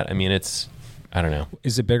like that. I mean, I don't know.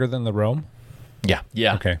 Is it bigger than the Roam? Yeah.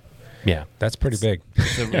 Yeah. Okay. Yeah. That's pretty big.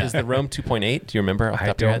 Is the Roam 2.8? Do you remember off the I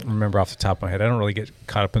top of your don't head? remember off the top of my head. I don't really get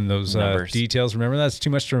caught up in those Numbers. details. Remember, that's too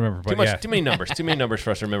much to remember. But Too many numbers. Too many numbers for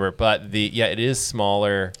us to remember. But it is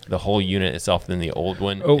smaller, the whole unit itself, than the old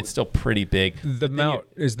one. Oh. It's still pretty big. The mount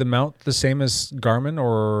is the mount the same as Garmin,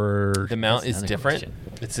 or The mount is another different. question.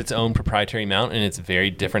 It's its own proprietary mount, and it's very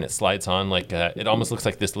different. It slides on like it almost looks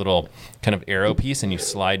like this little kind of arrow piece, and you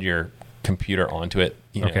slide your computer onto it.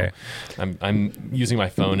 You know, Okay. I'm using my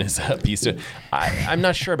phone as a piece to. I'm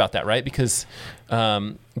not sure about that, right? Because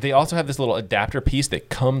they also have this little adapter piece that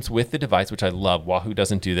comes with the device, which I love. Wahoo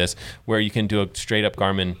doesn't do this, where you can do a straight up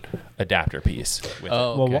Garmin adapter piece. With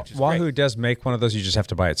Oh, it, Well, which is Wahoo great. does make one of those. You just have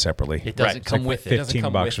to buy it separately. It doesn't Right. come It's with like it. doesn't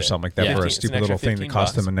come $15 with or it. something like that Yeah. for a 15 stupid it's an little extra thing that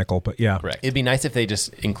cost them $15. a nickel. But yeah, Correct. It'd be nice if they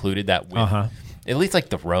just included that with Uh-huh. at least like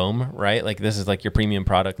the Roam, right? Like this is like your premium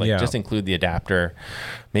product. Like Yeah. just include the adapter.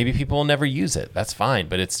 Maybe people will never use it. That's fine,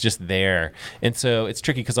 but it's just there. And so it's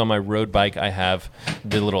tricky because on my road bike I have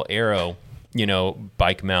the little Arrow,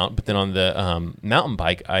 bike mount, but then on the mountain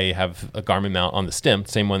bike I have a Garmin mount on the stem,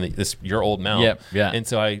 same one that your old mount. Yep, yeah. And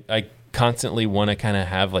so I constantly want to kind of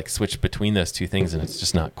have like switch between those two things, and it's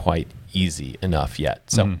just not quite easy enough yet.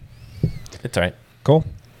 So it's all right. cool.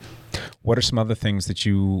 What are some other things that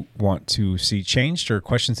you want to see changed, or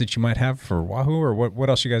questions that you might have for Wahoo, or what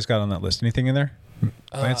else you guys got on that list? Anything in there?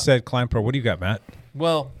 Lance said Climb Pro. What do you got, Matt?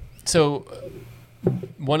 Well, so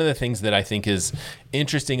one of the things that I think is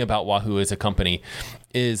interesting about Wahoo as a company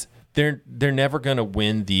is they're never going to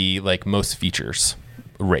win the like most features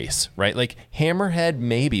race, right? Like Hammerhead,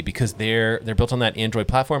 maybe because they're built on that Android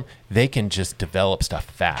platform, they can just develop stuff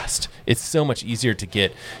fast. It's so much easier to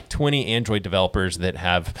get 20 Android developers that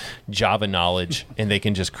have Java knowledge and they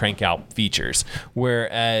can just crank out features.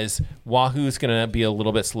 Whereas Wahoo's going to be a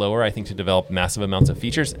little bit slower, I think, to develop massive amounts of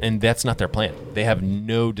features, and that's not their plan. They have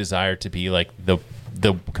no desire to be like the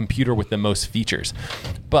computer with the most features.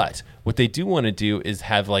 But what they do want to do is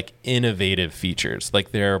have like innovative features,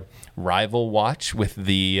 like their Rival Watch with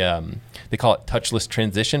the they call it touchless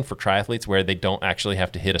transition for triathletes, where they don't actually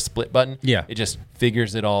have to hit a split button. Yeah. It just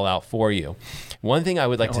figures it all out for you. One thing I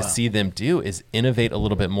would like to see them do is innovate a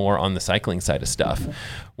little bit more on the cycling side of stuff.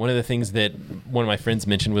 One of the things that one of my friends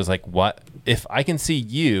mentioned was like, what if I can see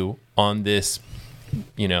you on this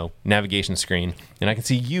navigation screen, and I can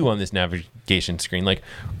see you on this navigation screen, like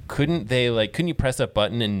couldn't you press a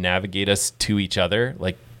button and navigate us to each other,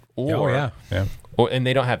 like, or and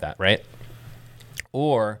they don't have that, right?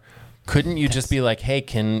 Or couldn't you just be like, hey,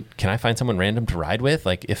 can I find someone random to ride with?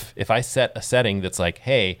 Like if I set a setting that's like,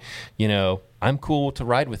 hey, I'm cool to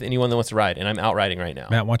ride with anyone that wants to ride, and I'm out riding right now.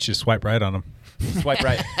 Matt wants you to swipe right on them. Swipe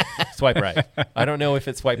right. Swipe right. I don't know if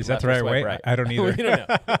it's swipe Is left that the right or swipe way? right. I don't either. We don't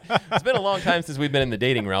know. It's been a long time since we've been in the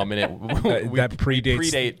dating realm, and That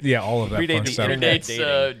predates all of that predate fun the stuff.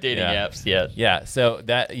 internet Dating apps, yeah. Yeah, so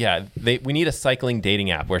we need a cycling dating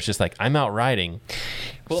app where it's just like, I'm out riding,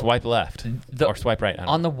 swipe left or swipe right.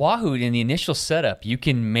 On the Wahoo, in the initial setup, you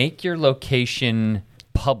can make your location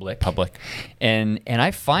public, and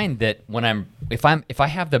I find that when if I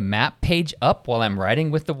have the map page up while I'm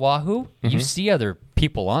riding with the Wahoo, you see other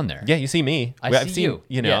people on there. Yeah, you see me. I've seen you.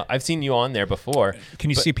 Yeah. I've seen you on there before. Can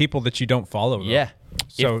you see people that you don't follow, though? Yeah.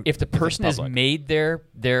 So if the person has made their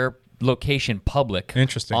location public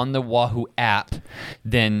Interesting. on the Wahoo app,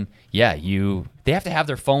 then they have to have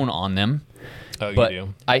their phone on them. Oh, But you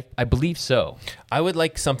do? I believe so. I would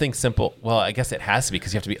like something simple. Well, I guess it has to be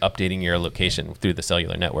because you have to be updating your location through the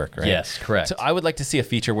cellular network, right? Yes, correct. So I would like to see a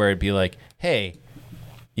feature where it'd be like, hey,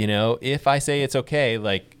 if I say it's okay,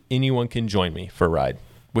 like anyone can join me for a ride,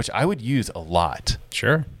 which I would use a lot.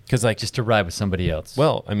 Sure. Because like Just to ride with somebody else.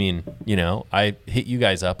 well, I mean, I hit you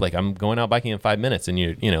guys up, like I'm going out biking in 5 minutes, and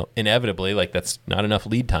inevitably, like that's not enough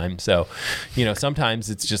lead time. So, sometimes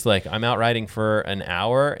it's just like I'm out riding for an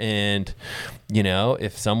hour, and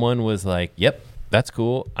if someone was like, "Yep, that's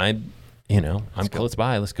cool," I'm close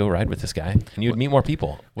by. Let's go ride with this guy, and you'd meet more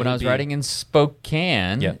people. When I was riding in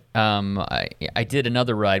Spokane, Yeah. I did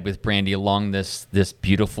another ride with Brandy along this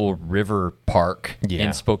beautiful river park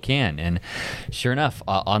in Spokane, and sure enough,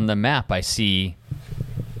 on the map I see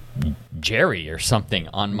Jerry or something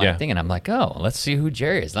on my thing, and I'm like, oh, let's see who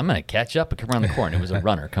Jerry is. I'm going to catch up and come around the corner. It was a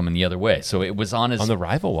runner coming the other way, so it was on the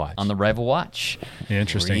Rival Watch. On the Rival Watch.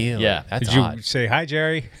 Interesting. Really? Yeah. That's Did you odd. say hi,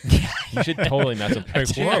 Jerry? You should totally mess with Like,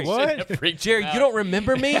 Jerry. what? Jerry, you don't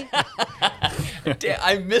remember me?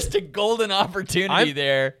 I missed a golden opportunity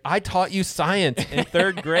there. I taught you science in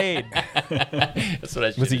 3rd grade. That's what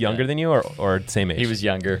I Was he younger than you or same age? He was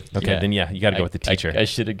younger. Okay, then you got to go with the teacher. I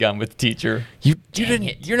should have gone with the teacher. You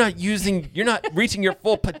didn't. You're not reaching your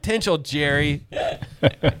full potential, Jerry.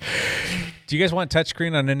 Do you guys want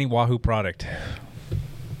touchscreen on any Wahoo product?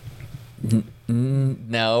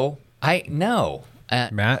 No.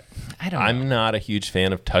 Matt? I don't know. I'm not a huge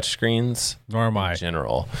fan of touchscreens Nor am I. in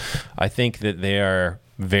general. I think that they are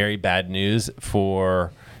very bad news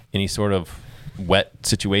for any sort of wet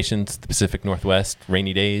situations, the Pacific Northwest,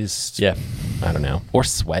 rainy days. Yeah. I don't know. Or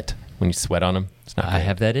sweat. When you sweat on them, it's not I good.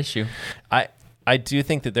 have that issue. I do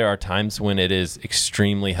think that there are times when it is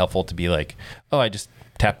extremely helpful to be like, oh, I just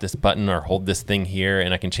tap this button or hold this thing here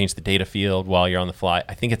and I can change the data field while you're on the fly.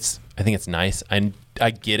 I think it's nice.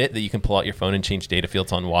 I get it that you can pull out your phone and change data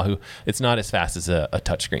fields on Wahoo. It's not as fast as a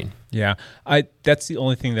touchscreen. Yeah, that's the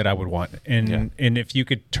only thing that I would want. And if you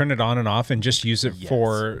could turn it on and off and just use it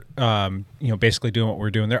for basically doing what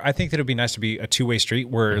we're doing there, I think that it'd be nice to be a two-way street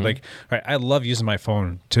where like I love using my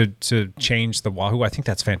phone to change the Wahoo. I think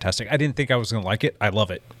that's fantastic. I didn't think I was going to like it. I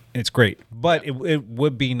love it. It's great, but it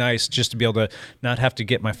would be nice just to be able to not have to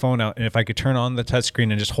get my phone out, and if I could turn on the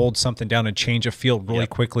touchscreen and just hold something down and change a field really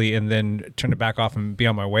quickly and then turn it back off and be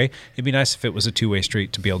on my way. It'd be nice if it was a two-way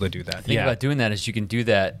street to be able to do that. The thing about doing that is you can do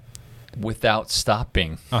that without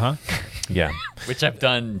stopping. Yeah. Which I've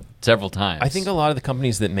done several times. I think a lot of the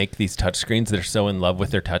companies that make these touchscreens, they're so in love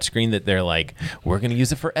with their touchscreen that they're like, we're going to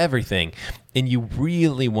use it for everything. And you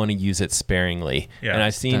really want to use it sparingly. Yeah. And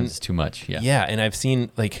I've seen it's too much. Yeah. Yeah. And I've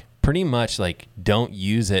seen like pretty much like don't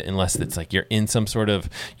use it unless it's like you're in some sort of,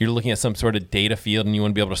 you're looking at some sort of data field and you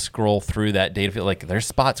want to be able to scroll through that data field. Like there's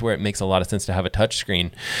spots where it makes a lot of sense to have a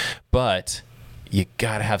touchscreen, but you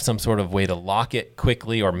got to have some sort of way to lock it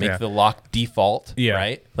quickly or make the lock default,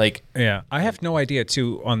 right? Like, I have no idea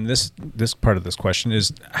too on this part of this question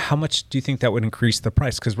is how much do you think that would increase the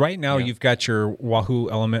price? Because right now you've got your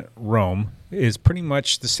Wahoo Element Roam is pretty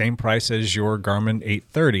much the same price as your Garmin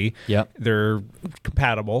 830. Yep. They're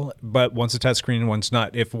compatible, but one's a touchscreen and one's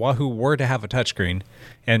not. If Wahoo were to have a touchscreen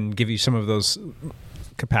and give you some of those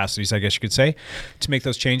capacities, I guess you could say, to make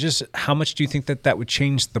those changes, how much do you think that would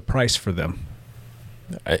change the price for them?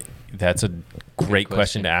 That's a great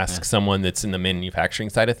question to ask someone that's in the manufacturing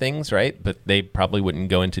side of things, right? But they probably wouldn't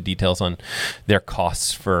go into details on their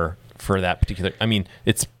costs for that particular. I mean,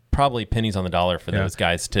 it's probably pennies on the dollar for those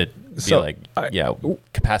guys to be like,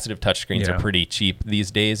 capacitive touchscreens are pretty cheap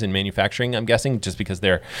these days in manufacturing, I'm guessing, just because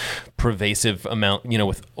they're pervasive amount,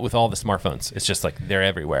 with all the smartphones. It's just like they're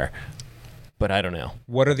everywhere. But I don't know.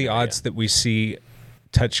 What are the odds that we see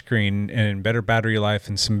touchscreen and better battery life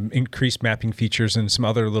and some increased mapping features and some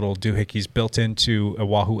other little doohickeys built into a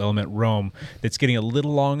Wahoo Element Roam that's getting a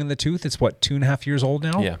little long in the tooth? It's 2.5 years old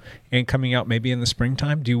now? Yeah. And coming out maybe in the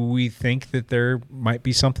springtime. Do we think that there might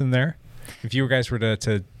be something there? If you guys were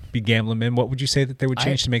to be gambling in, what would you say that they would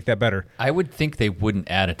change to make that better? I would think they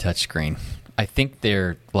wouldn't add a touchscreen. I think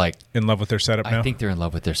they're like in love with their setup now. I think they're in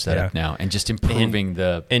love with their setup now, and just improving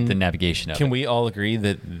the navigation of it. Can we all agree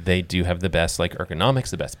that they do have the best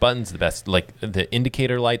ergonomics, the best buttons, the best the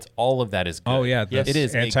indicator lights? All of that is good. Oh yeah, it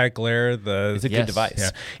is anti-glare. It's a good device.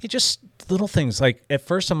 Yeah. It just little things like at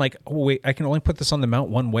first I'm like, oh wait, I can only put this on the mount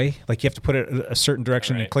one way. Like you have to put it a certain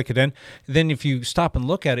direction and click it in. Then if you stop and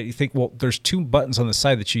look at it, you think, well, there's two buttons on the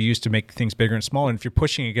side that you use to make things bigger and smaller. And if you're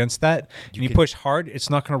pushing against that, and you push hard, it's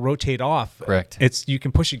not going to rotate off. Correct. You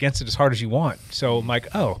can push against it as hard as you want. So I'm like,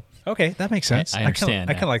 oh, okay, that makes sense. I understand.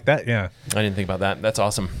 I kind of like that. Yeah. I didn't think about that. That's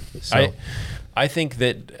awesome. So, I think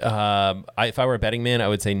that if I were a betting man, I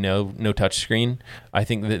would say no touchscreen. I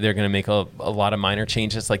think that they're going to make a lot of minor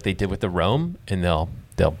changes like they did with the Roam, and they'll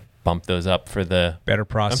bump those up for the better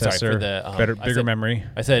processor, I'm sorry, for the bigger memory.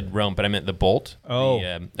 I said Roam, but I meant the Bolt. Oh,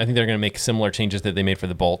 I think they're going to make similar changes that they made for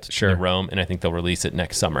the Bolt, the Roam, and I think they'll release it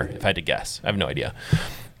next summer. If I had to guess, I have no idea,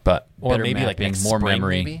 but or better maybe mapping, like next more spring,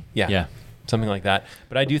 memory. maybe? Yeah, something like that.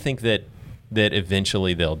 But I do think that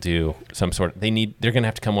eventually they'll do some sort of, they're going to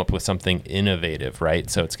have to come up with something innovative, right?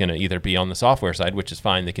 So it's going to either be on the software side, which is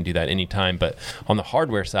fine, they can do that anytime, but on the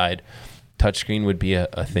hardware side, touchscreen would be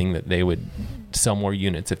a thing that they would sell more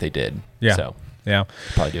units if they did. Yeah. So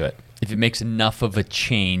probably do it. If it makes enough of a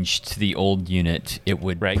change to the old unit, it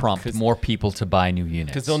would prompt more people to buy new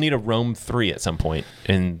units. Because they'll need a Roam 3 at some point.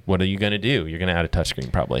 And what are you going to do? You're going to add a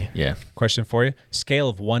touchscreen probably. Yeah. Question for you. Scale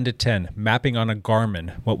of 1 to 10. Mapping on a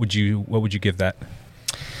Garmin. What would you give that?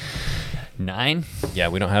 9. Yeah,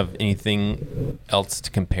 we don't have anything else to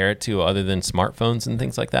compare it to other than smartphones and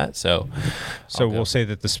things like that. So we'll say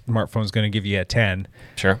that the smartphone's going to give you a 10.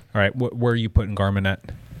 Sure. All right. Where are you putting Garmin at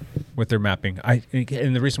with their mapping?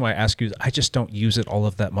 And the reason why I ask you is I just don't use it all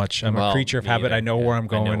of that much. I'm a creature of habit. Either. I know where I'm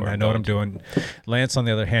going. I know what I'm doing. Lance, on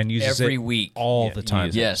the other hand, uses every it week all the time.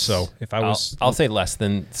 Yes. So if I'll say less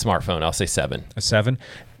than smartphone. I'll say 7. A 7.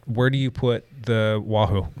 Where do you put the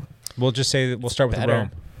Wahoo? We'll just say that we'll start with the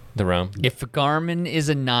Roam. The Roam. If a Garmin is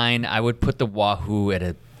a 9, I would put the Wahoo at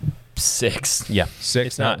a 6. Yeah, 6.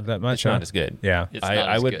 It's not that much. It's not as good. Yeah, it's not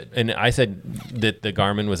as good. And I said that the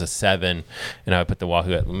Garmin was a 7, and I would put the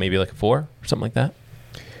Wahoo at maybe like a 4 or something like that.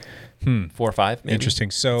 4 or 5. Maybe.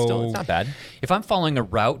 Interesting. So still, it's not bad. If I'm following a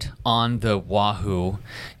route on the Wahoo,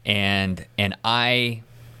 and I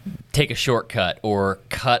take a shortcut or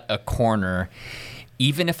cut a corner,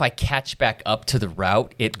 even if I catch back up to the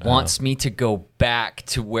route, it wants me to go back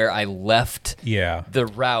to where I left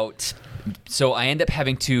the route. So I end up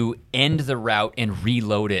having to end the route and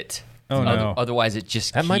reload it. Oh, no. Otherwise, it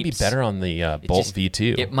just That might be better on the Bolt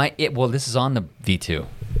V2. It might. Well, this is on the V2.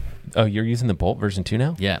 Oh, you're using the Bolt version 2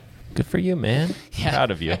 now? Yeah. Good for you, man.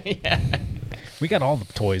 Proud of you. We got all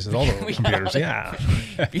the toys and all the computers. Yeah.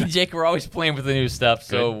 Me and Jake were always playing with the new stuff,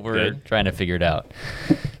 so we're good. trying to figure it out.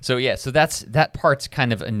 So yeah, so that part's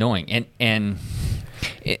kind of annoying, and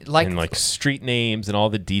it, like street names and all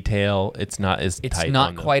the detail, it's not as it's tight not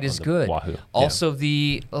on the, quite on as the good. Wahoo. Also,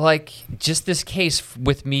 just this case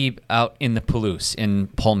with me out in the Palouse in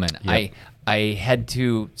Pullman, Yep. I had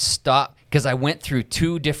to stop because I went through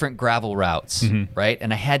 2 different gravel routes, right?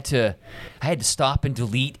 And I had to stop and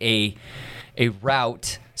delete a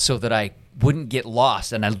route so that I wouldn't get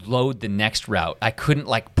lost, and I load the next route. I couldn't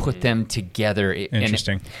put them together.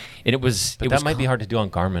 Interesting. And it was. But that might be hard to do on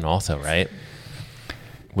Garmin also, right?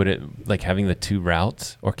 Would it having the 2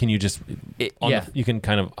 routes, or can you just you can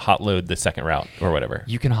kind of hot load the second route or whatever?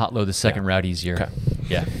 You can hot load the second route easier. Okay.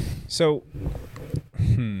 Yeah. So,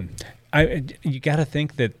 you got to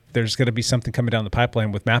think that there's going to be something coming down the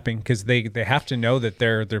pipeline with mapping, because they have to know that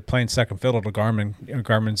they're playing second fiddle to Garmin.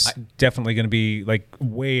 Garmin's definitely going to be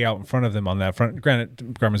way out in front of them on that front. Granted,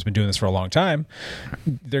 Garmin's been doing this for a long time.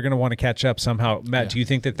 They're going to want to catch up somehow. Matt, do you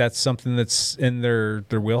think that that's something that's in their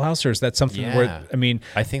wheelhouse, or is that something where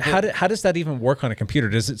I think how does that even work on a computer?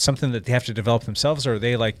 Is it something that they have to develop themselves, or are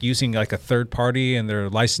they using a third party and they're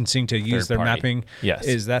licensing to use their mapping? Yes.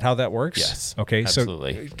 Is that how that works? Yes. Okay.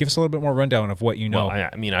 Absolutely. So give us a little bit more rundown of what you know. Well,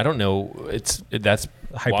 I mean, I don't know. That's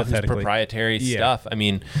Wahoo's proprietary stuff. I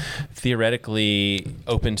mean, theoretically,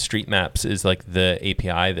 OpenStreetMaps is the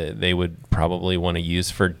API that they would probably want to use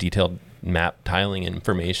for detailed map tiling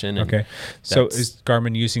information. And okay. So is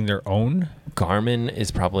Garmin using their own? Garmin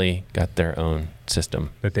is probably got their own system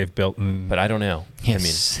that they've built, but I don't know. I mean,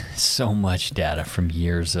 so much data from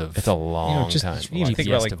years of. It's a long time. Even think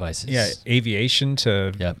about devices. Aviation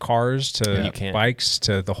to cars to bikes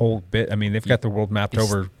to the whole bit. I mean, they've got the world mapped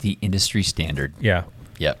over. The industry standard. Yeah.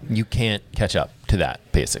 Yep. You can't catch up to that,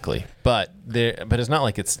 basically. But it's not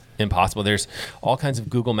like it's impossible. There's all kinds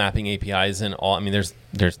of Google mapping APIs and all. I mean,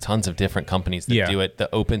 there's tons of different companies that do it. The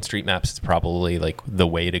OpenStreetMaps is probably the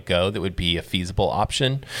way to go. That would be a feasible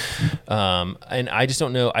option. And I just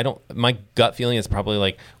don't know. My gut feeling is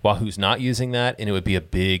probably Wahoo's not using that, and it would be a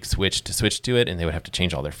big switch to it, and they would have to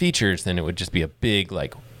change all their features. Then it would just be a big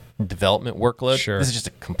development workload. Sure. This is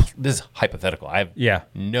just this is hypothetical. I have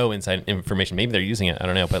no inside information. Maybe they're using it. I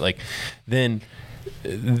don't know. But then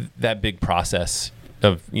that big process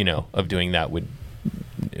of doing that would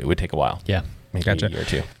take a while. Yeah. Maybe gotcha. a year or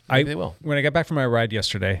two. Maybe they will. When I got back from my ride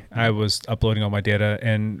yesterday, I was uploading all my data,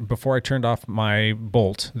 and before I turned off my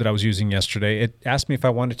Bolt that I was using yesterday, it asked me if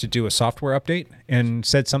I wanted to do a software update and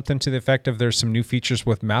said something to the effect of there's some new features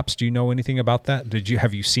with maps. Do you know anything about that?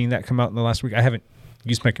 Have you seen that come out in the last week? I haven't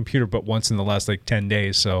used my computer but once in the last 10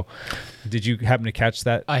 days. So did you happen to catch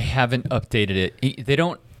that? I haven't updated it.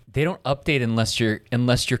 They don't update unless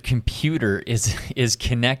your computer is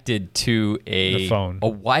connected to a phone, a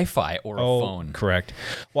Wi-Fi or a phone. Correct.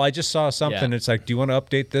 Well, I just saw something. It's do you want to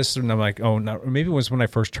update this? And I'm like, oh, no. Maybe it was when I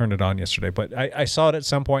first turned it on yesterday. But I saw it at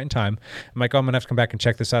some point in time. I'm like, I'm gonna have to come back and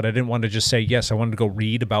check this out. I didn't want to just say yes. I wanted to go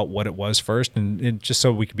read about what it was first, and just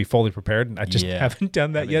so we could be fully prepared. And I just haven't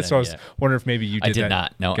done that yet. So I was wondering if maybe you did. I did that.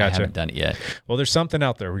 not. No, Gotcha. I haven't done it yet. Well, there's something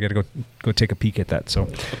out there. We got to go take a peek at that. So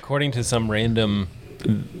according to some random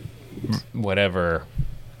whatever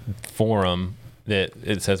forum that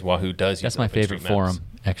it says Wahoo does use. That's my favorite forum,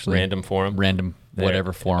 actually. Random forum. Random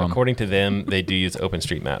whatever forum. According to them, they do use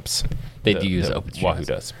OpenStreetMaps. They do use OpenStreetMaps. Wahoo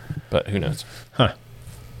does, but who knows? Huh.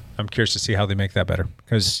 I'm curious to see how they make that better,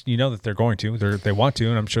 because that they're going to. They want to,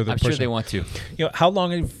 and I'm sure they're pushing. Sure they want to. How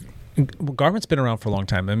long Garmin's been around for a long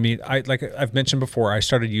time. I mean, I've mentioned before, I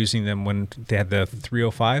started using them when they had the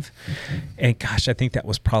 305, and gosh, I think that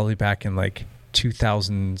was probably back in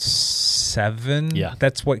 2007. Yeah.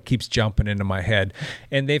 That's what keeps jumping into my head.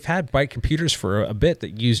 And they've had bike computers for a bit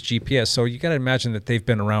that use GPS. So you got to imagine that they've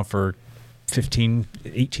been around for 15,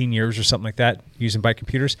 18 years or something like that. using bike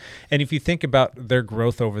computers. And if you think about their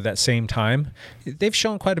growth over that same time, they've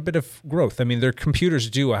shown quite a bit of growth. I mean, their computers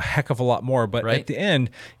do a heck of a lot more, but Right. at the end,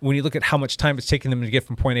 when you look at how much time it's taking them to get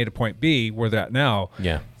from point A to point B, where they're at now,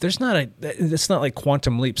 it's not like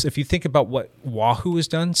quantum leaps. If you think about what Wahoo has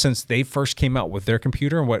done since they first came out with their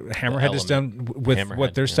computer and what Hammerhead has done with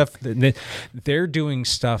what their stuff, they're doing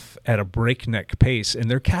stuff at a breakneck pace, and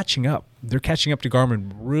they're catching up. They're catching up to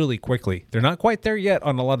Garmin really quickly. They're not quite there yet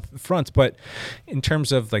on a lot of fronts, but in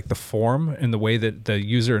terms of like the form and the way that the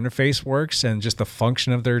user interface works and just the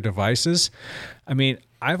function of their devices, I mean,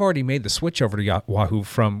 I've already made the switch over to Wahoo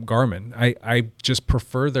from Garmin. I just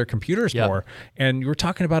prefer their computers more. And you were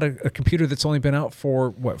talking about a computer that's only been out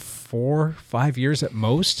for, 4-5 years at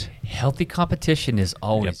most? Healthy competition is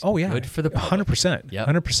always good for the public. 100%.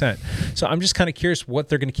 100%. So I'm just kind of curious what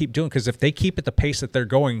they're going to keep doing, because if they keep at the pace that they're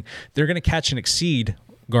going, they're going to catch and exceed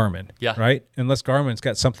Garmin, right? Unless Garmin's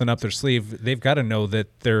got something up their sleeve, they've got to know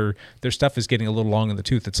that their stuff is getting a little long in the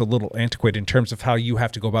tooth. It's a little antiquated in terms of how you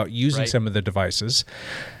have to go about using some of the devices.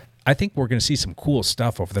 I think we're going to see some cool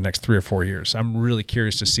stuff over the next 3 or 4 years. I'm really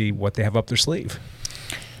curious to see what they have up their sleeve.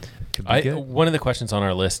 One of the questions on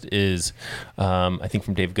our list is, I think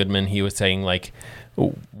from Dave Goodman. He was saying like,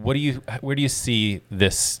 where do you see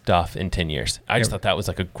this stuff in 10 years? I just thought that was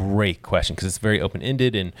like a great question because it's very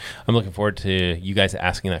open-ended, and I'm looking forward to you guys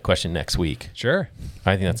asking that question next week. Sure.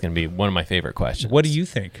 I think that's going to be one of my favorite questions. What do you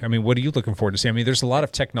think? I mean, what are you looking forward to see? I mean, there's a lot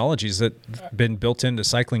of technologies that have been built into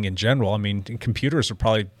cycling in general. I mean, computers are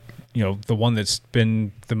probably, the one that's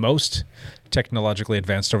been the most technologically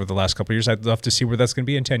advanced over the last couple of years. I'd love to see where that's going to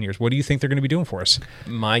be in 10 years. What do you think they're going to be doing for us?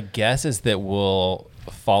 My guess is that we'll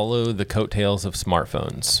follow the coattails of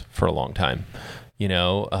smartphones for a long time.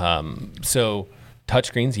 So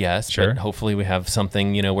touchscreens, yes, but hopefully we have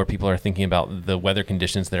something, where people are thinking about the weather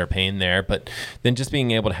conditions that are paying there. But then just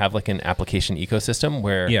being able to have like an application ecosystem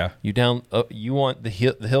where you want the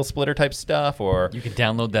hill splitter type stuff, or you can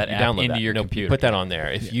download that app into your computer. Put that on there.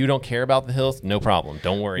 If you don't care about the hills, no problem.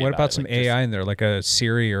 Don't worry. What about some AI in there, like a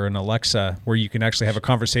Siri or an Alexa, where you can actually have a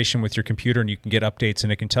conversation with your computer and you can get updates,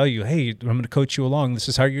 and it can tell you, hey, I'm going to coach you along. This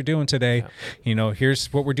is how you're doing today.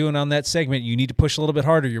 Here's what we're doing on that segment. You need to push a little bit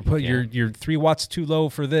harder. You're 3 watts too low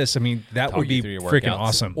for this. I mean, that would be freaking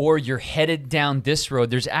awesome. Or you're headed down this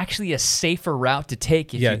road. There's actually a safer route to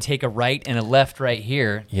take if you take a right and a left right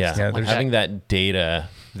here. Having that data,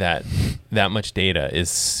 that much data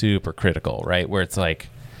is super critical, right? Where it's like,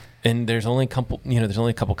 and there's only a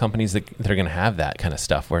couple companies that are going to have that kind of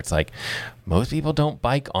stuff, where it's like most people don't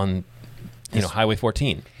bike on Highway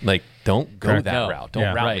 14. Like, don't go that route.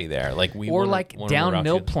 Don't route me there. Like down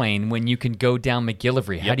Mill Plain when you can go down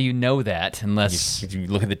McGillivray. How do you know that unless you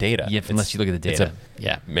look at the data? Unless you look at the data.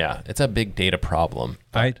 It's a big data problem.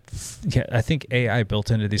 I think AI built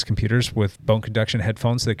into these computers with bone conduction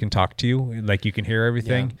headphones that can talk to you, like you can hear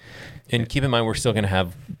everything. And keep in mind, we're still going to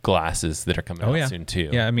have glasses that are coming out soon too.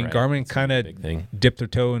 Yeah, I mean, right? Garmin kind of dipped their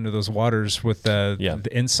toe into those waters with the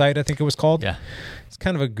Insight, I think it was called. Yeah. It's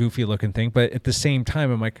kind of a goofy looking thing, but at the same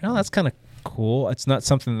time, I'm like, oh, that's kind of cool. It's not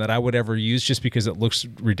something that I would ever use just because it looks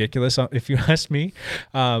ridiculous, if you ask me.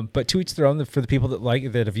 But to each their own. For the people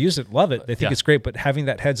that have used it, love it. They think it's great. But having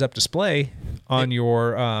that heads-up display on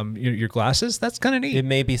your glasses, that's kind of neat. It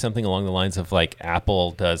may be something along the lines of like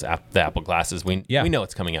Apple does the Apple glasses. We know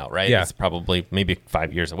it's coming out, right? Yeah. It's probably maybe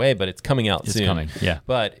 5 years away, but it's coming out soon. It's coming. Yeah.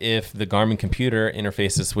 But if the Garmin computer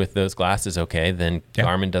interfaces with those glasses, then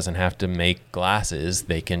Garmin doesn't have to make glasses.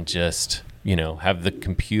 They can just have the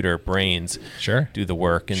computer brains do the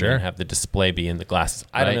work and then have the display be in the glasses.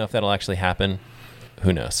 I don't know if that'll actually happen.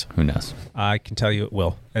 Who knows? I can tell you it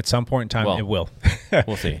will. At some point in time, it will.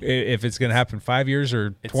 We'll see. If it's going to happen 5 years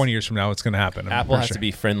or 20 years from now, it's going to happen. Apple has to be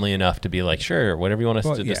friendly enough to be like, sure, whatever you want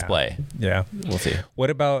us to display. Yeah. We'll see. What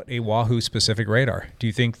about a Wahoo-specific radar? Do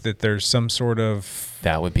you think that there's some sort of...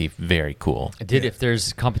 That would be very cool. If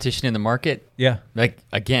there's competition in the market. Yeah. Like,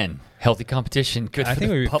 again, healthy competition. Good for the public. I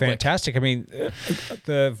think it would be fantastic. I mean,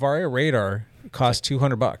 the Vario radar costs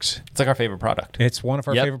 $200. It's like our favorite product. It's one of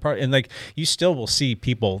our favorite products, and like you still will see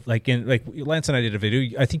people like Lance and I did a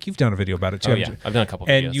video. I think you've done a video about it too. Oh yeah, I've done a couple of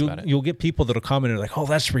videos about it. You'll get people that'll comment and like, "Oh,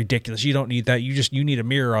 that's ridiculous. You don't need that. You need a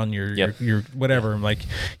mirror on your whatever." I'm like,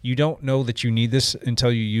 you don't know that you need this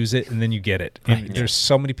until you use it, and then you get it. And there's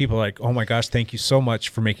so many people like, "Oh my gosh, thank you so much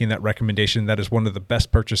for making that recommendation. That is one of the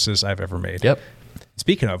best purchases I've ever made." Yep.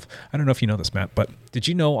 Speaking of, I don't know if you know this, Matt, but did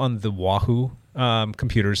you know on the Wahoo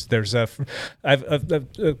computers. There's a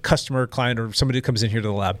customer, client, or somebody who comes in here to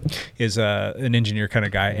the lab is an engineer kind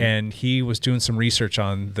of guy, and he was doing some research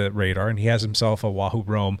on the radar, and he has himself a Wahoo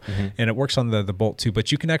Roam, and it works on the Bolt too.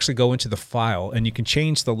 But you can actually go into the file and you can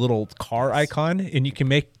change the little car icon, and you can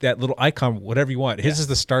make that little icon whatever you want. His is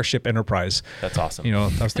the Starship Enterprise. That's awesome. You know,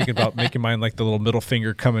 I was thinking about making mine like the little middle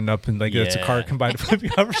finger coming up, and like it's a car combined to flip you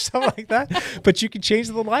up or something like that. But you can change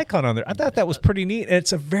the little icon on there. I thought that was pretty neat, and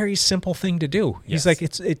it's a very simple thing to do. He's like,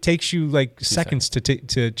 it takes you like seconds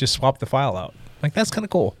to just swap the file out. Like, that's kind of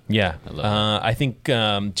cool. Yeah. I think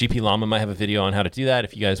GP Llama might have a video on how to do that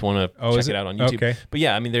if you guys want to check it out on YouTube. Okay. But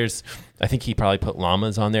yeah, I mean, I think he probably put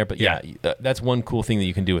llamas on there. But yeah, that's one cool thing that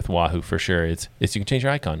you can do with Wahoo for sure. Is you can change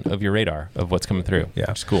your icon of your radar of what's coming through. Yeah.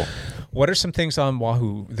 It's cool. What are some things on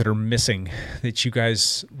Wahoo that are missing that you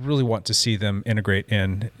guys really want to see them integrate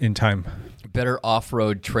in time? Better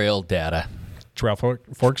off-road trail data. Trail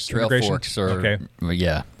forks Trail integration? forks or okay.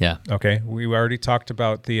 Yeah. Okay. We already talked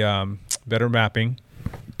about the better mapping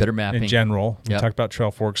in general. We talked about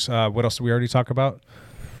trail forks. What else did we already talk about?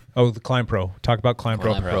 Oh, the Climb Pro. Talk about Climb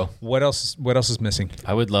Pro. What else is missing?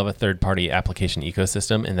 I would love a third-party application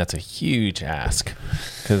ecosystem, and that's a huge ask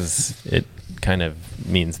because it kind of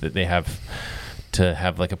means that they have to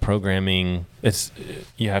have like a programming.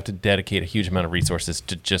 You have to dedicate a huge amount of resources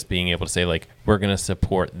to just being able to say like, we're going to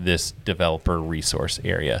support this developer resource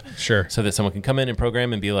area. Sure. So that someone can come in and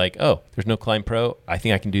program and be like, oh, there's no Climb Pro. I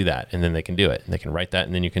think I can do that. And then they can do it. And they can write that.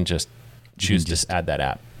 And then you can just choose to add that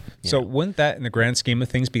app. So wouldn't that in the grand scheme of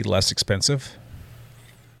things be less expensive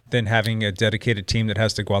than having a dedicated team that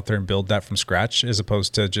has to go out there and build that from scratch, as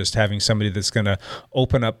opposed to just having somebody that's going to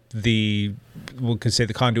open up the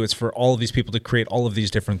conduits for all of these people to create all of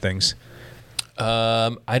these different things?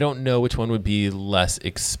 I don't know which one would be less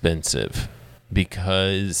expensive,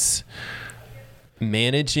 because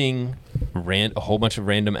managing a whole bunch of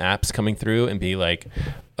random apps coming through and be like,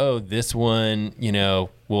 oh, this one,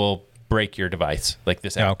 will break your device, like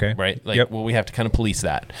this app, right? Like, well, we have to kind of police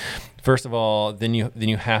that. First of all, then you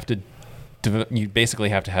basically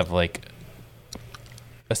have to have like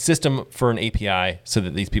a system for an API so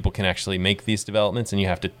that these people can actually make these developments, and you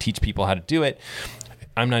have to teach people how to do it.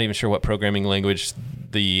 I'm not even sure what programming language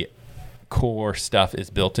the core stuff is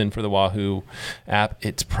built in for the Wahoo app.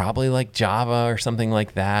 It's probably like Java or something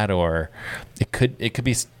like that, or it could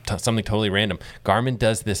be something totally random. Garmin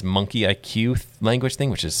does this Monkey IQ language thing,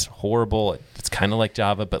 which is horrible. It's kind of like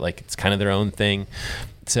Java, but like it's kind of their own thing.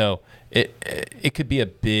 So it could be a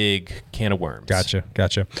big can of worms.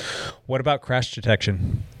 Gotcha. What about crash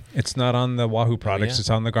detection? It's not on the Wahoo products. It's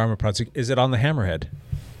on the Garmin products. Is it on the Hammerhead?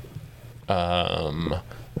 I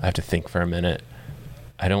have to think for a minute.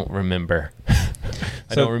 I don't remember.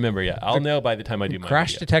 I don't remember yet. I'll know by the time I do my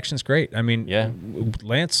crash video. detection's great. I mean,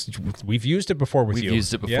 Lance, we've used it before with you. We've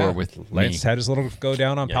used it before with Lance me. had his little go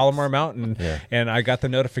down on Palomar Mountain, and I got the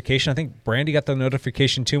notification. I think Brandy got the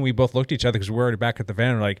notification too, and we both looked at each other because we were already back at the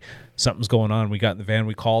van. We're like, something's going on. We got in the van,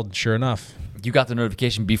 we called, and sure enough. You got the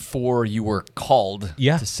notification before you were called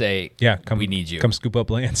to say, we need you. Come scoop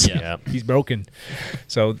up Lance. Yeah. He's broken.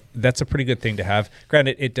 So that's a pretty good thing to have.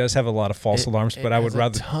 Granted, it does have a lot of false alarms, but I would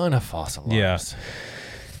rather... a ton of false alarms.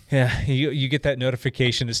 Yeah, you get that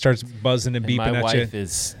notification. It starts buzzing and beeping at you. My wife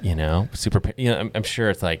is, super. I'm sure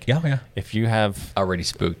it's like, if you have already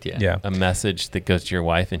spooked, a message that goes to your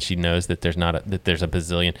wife and she knows that there's a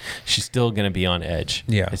bazillion, she's still gonna be on edge.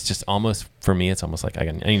 Yeah, it's just almost for me. It's almost like I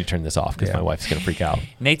need to turn this off because my wife's gonna freak out.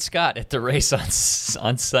 Nate Scott at the race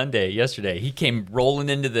on Sunday yesterday, he came rolling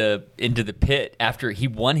into the pit after he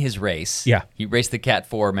won his race. Yeah, he raced the Cat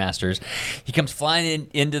 4 Masters. He comes flying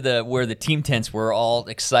into where the team tents were all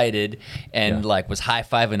excited and was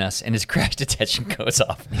high-fiving us, and his crash detection goes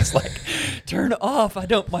off, and he's like, turn off,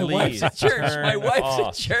 my wife's at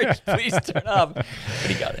church, please turn off. But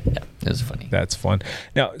he got it. Yeah, it was funny. That's fun.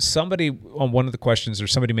 Now, somebody on one of the questions, or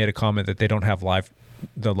somebody made a comment that they don't have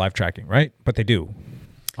the live tracking, right? But they do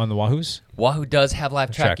on the Wahoos. Wahoo does have live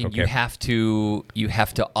tracking. Okay. You have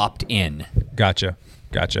to opt in. Gotcha.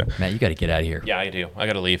 Matt, you got to get out of here. Yeah, I do. I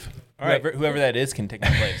got to leave. All right. Whoever that is can take my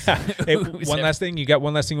place. Hey, one last thing. You got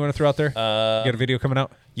one last thing you want to throw out there? You got a video coming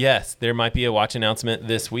out? Yes, there might be a watch announcement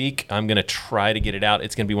this week. I'm going to try to get it out.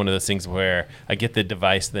 It's going to be one of those things where I get the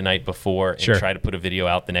device the night before and try to put a video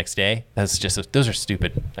out the next day. Those are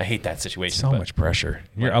stupid. I hate that situation. So much pressure.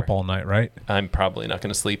 You're up all night, right? I'm probably not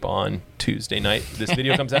going to sleep on Tuesday night. This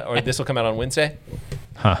video comes out, or this will come out on Wednesday.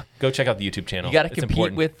 Huh. Go check out the YouTube channel. You got to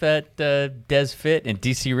compete with that Des Fit and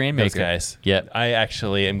DC Rainmaker. Those guys. Yeah. I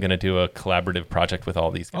actually am going to do a collaborative project with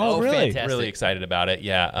all these guys. Oh, really? Fantastic. Really excited about it.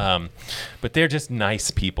 Yeah. But they're just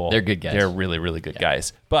nice people. They're good guys. They're really, really good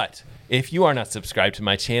guys. But If you are not subscribed to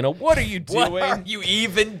my channel, what are you doing? What are you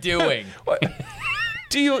even doing?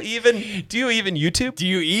 Do you even YouTube? Do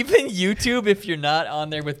you even YouTube if you're not on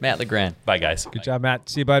there with Matt LeGrand? Bye, guys. Good job, Matt.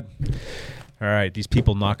 See you, bud. All right, these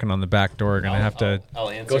people knocking on the back door are going to have to...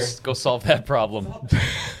 I'll answer. Go solve that problem.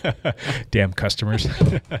 Damn customers.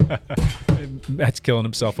 Matt's killing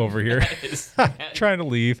himself over here. Trying to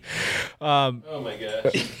leave. Oh my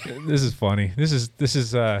gosh. This is funny. This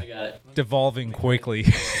is got it. devolving quickly.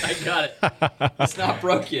 I got it. It's not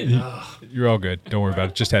broken. You're all good. Don't worry about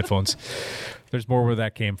it. Just headphones. There's more where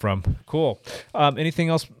that came from. Cool. Anything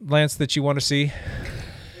else, Lance, that you want to see?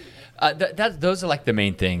 Those are like the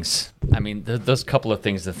main things. I mean, those couple of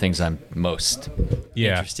things, the things I'm most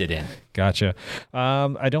interested in. Gotcha.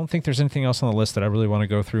 I don't think there's anything else on the list that I really want to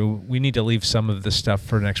go through. We need to leave some of this stuff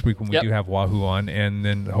for next week when we do have Wahoo on, and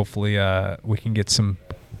then hopefully we can get some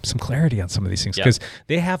clarity on some of these things, because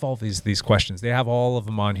they have all these questions. They have all of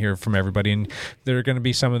them on here from everybody, and there are going to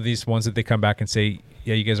be some of these ones that they come back and say,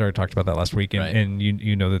 yeah, you guys already talked about that last week, and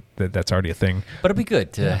you know that's already a thing. But it'll be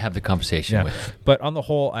good to have the conversation with. But on the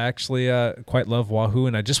whole, I actually quite love Wahoo,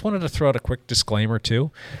 and I just wanted to throw out a quick disclaimer too.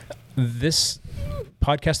 This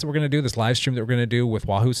podcast that we're going to do, this live stream that we're going to do with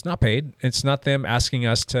Wahoo, it's not paid. It's not them asking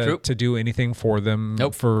us to do anything for them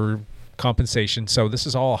for compensation. So this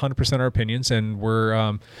is all 100% our opinions, and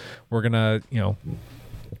we're gonna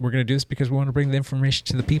we're going to do this because we want to bring the information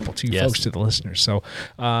to the people, to you folks, to the listeners. So,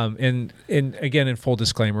 and again, in full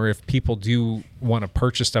disclaimer, if people do want to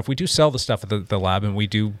purchase stuff, we do sell the stuff at the lab, and we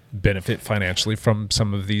do benefit financially from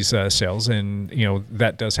some of these sales. And,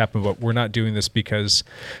 that does happen, but we're not doing this because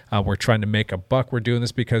we're trying to make a buck. We're doing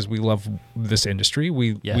this because we love this industry.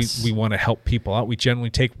 We want to help people out. We generally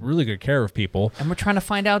take really good care of people. And we're trying to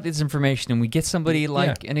find out this information, and we get somebody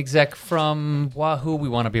like an exec from Wahoo, we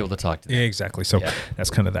want to be able to talk to them. Yeah, exactly. So that's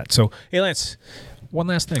kind of that. So, hey, Lance, one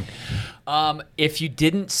last thing. If you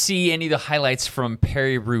didn't see any of the highlights from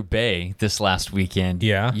Paris-Roubaix this last weekend,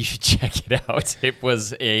 you should check it out. It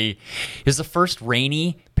was the first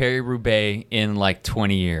rainy Paris-Roubaix in like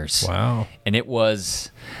 20 years. Wow. And it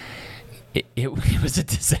was a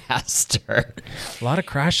disaster. A lot of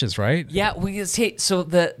crashes, right? Yeah, so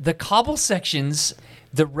the cobble sections,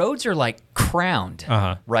 the roads are like crowned,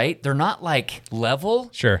 right? They're not like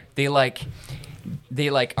level. Sure. They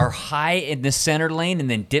are high in the center lane and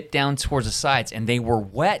then dip down towards the sides, and they were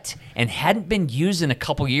wet and hadn't been used in a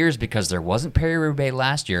couple years because there wasn't Paris-Roubaix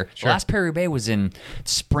last year. Sure. The last Paris-Roubaix was in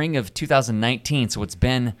spring of 2019, so it's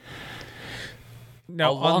been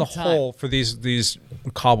now, on the whole, for these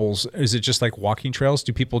cobbles, is it just like walking trails?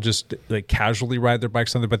 Do people just like casually ride their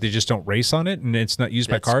bikes on there, but they just don't race on it, and it's not used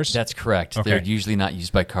by cars? That's correct. Okay. They're usually not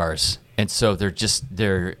used by cars, and so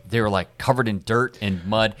they were like covered in dirt and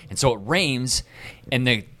mud, and so it rains, and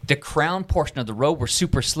the crown portion of the road were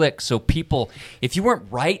super slick. So people, if you weren't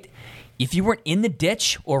in the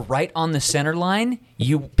ditch or right on the center line,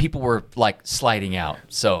 people were like sliding out.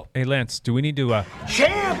 So, hey, Lance, do we need to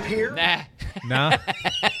Champ here. Nah.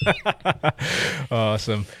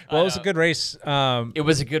 Awesome. Well, it was a good race. It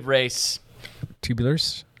was a good race.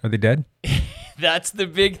 Tubulars, are they dead? That's the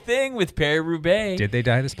big thing with Paris-Roubaix. Did they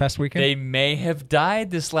die this past weekend? They may have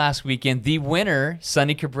died this last weekend. The winner,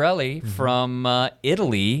 Sonny Cabrelli from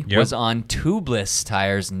Italy, was on tubeless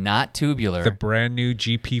tires, not tubular. The brand new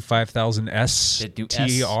GP 5000S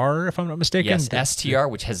TR, if I'm not mistaken. Yes, STR,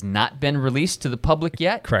 which has not been released to the public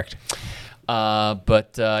yet. Correct.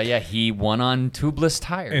 But he won on tubeless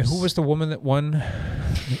tires. And who was the woman that won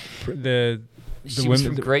She was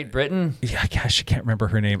from Great Britain. Yeah, gosh, I can't remember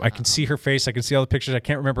her name. I can see her face. I can see all the pictures. I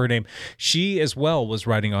can't remember her name. She as well was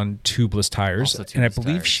riding on tubeless tires. And I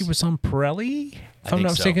believe she was on Pirelli, if I'm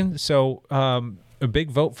not mistaken. So a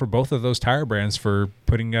big vote for both of those tire brands for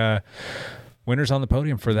putting winners on the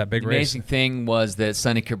podium for that big race. The amazing thing was that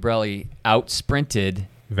Sonny Cabrelli out-sprinted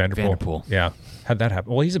Vanderpool. Yeah. How'd that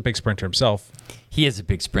happen? Well, he's a big sprinter himself. He is a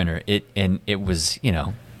big sprinter. It was,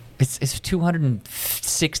 it's a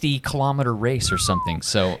 260-kilometer race or something.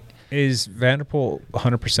 So is Vanderpool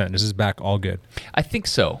 100%? Is his back all good? I think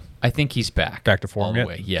so. I think he's back. Back to form all the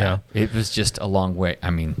way. Yeah. It was just a long way.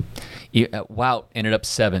 I mean, Wout ended up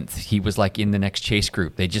 7th. He was like in the next chase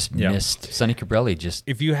group. They just missed Sonny Cabrelli.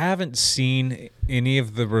 If you haven't seen any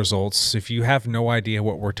of the results, if you have no idea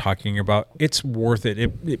what we're talking about, it's worth it.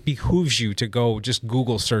 It behooves you to go just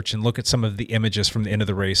Google search and look at some of the images from the end of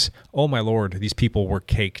the race. Oh my Lord, these people were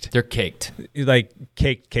caked. They're caked. Like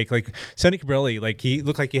cake. Like Sonny Cabrelli, like he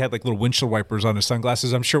looked like he had like little windshield wipers on his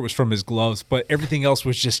sunglasses. I'm sure it was from his gloves, but everything else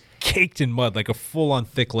was just caked in mud, like a full-on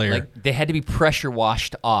thick layer. Like they had to be pressure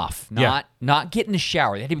washed off, not not get in the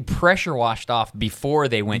shower. They had to be pressure washed off before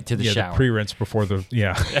they went to the Yeah, shower. the pre-rinse before the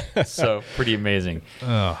So pretty amazing.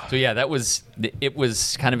 So yeah, it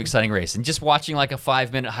was kind of exciting race, and just watching like a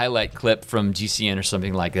 5-minute highlight clip from GCN or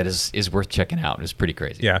something like that is worth checking out. It was pretty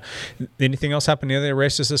crazy. Yeah. Anything else happen in the other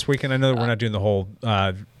races this weekend? I know that we're not doing the whole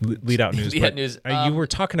lead-out news. Lead-out but news, you were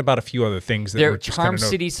talking about a few other things that There, were just Charm kind of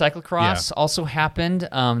City Cyclocross also happened.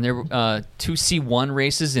 There were 2 C1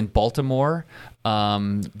 races in Baltimore.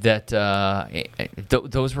 Those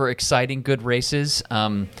were exciting, good races.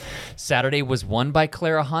 Saturday was won by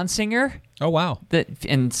Clara Hansinger. Oh wow!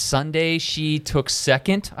 And Sunday she took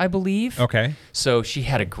second, I believe. Okay. So she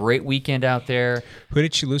had a great weekend out there. Who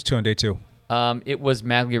did she lose to on day 2? It was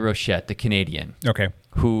Maglie Rochette, the Canadian. Okay.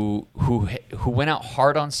 Who went out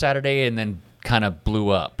hard on Saturday and then kind of blew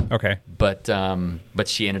up. Okay. But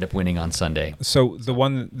she ended up winning on Sunday. So the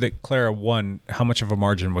one that Clara won, how much of a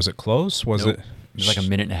margin was it? Close? Was Nope. it? It was like a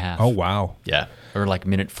minute and a half. Oh wow! Yeah, or like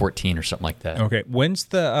minute 14 or something like that. Okay, when's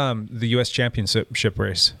the U.S. Championship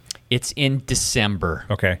race? It's in December.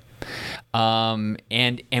 Okay.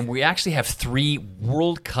 And we actually have 3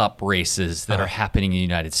 World Cup races that are happening in the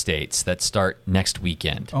United States that start next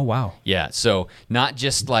weekend. Oh wow! Yeah, so not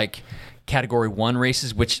just like Category 1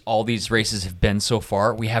 races, which all these races have been so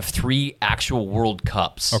far. We have 3 actual World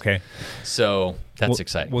Cups. Okay. So that's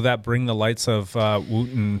exciting. Will that bring the lights of Woot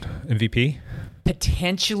and MVP?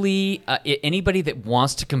 Potentially, anybody that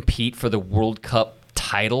wants to compete for the World Cup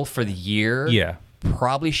title for the year,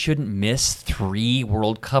 probably shouldn't miss 3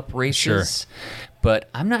 World Cup races. Sure. But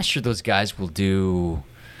I'm not sure those guys will do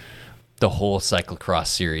the whole cyclocross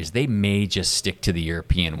series. They may just stick to the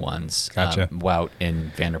European ones. Gotcha. Wout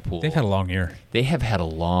and Vanderpool. They've had a long year. They have had a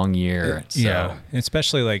long year. Yeah,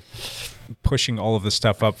 especially like pushing all of the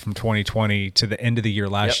stuff up from 2020 to the end of the year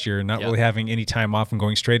last year, not really having any time off and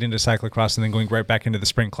going straight into cyclocross and then going right back into the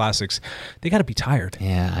spring classics. They got to be tired.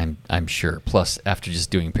 Yeah, I'm sure. Plus, after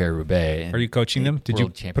just doing Paris-Roubaix. Are you coaching them? Did you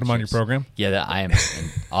put them on your program? Yeah, I am.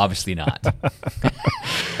 Obviously not.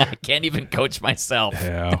 I can't even coach myself.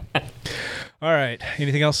 Yeah. All right.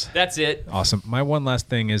 Anything else? That's it. Awesome. My one last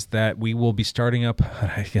thing is that we will be starting up.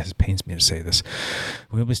 I guess it pains me to say this.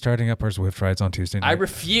 We'll be starting up our Zwift rides on Tuesday night. I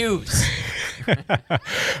refuse.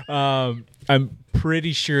 I'm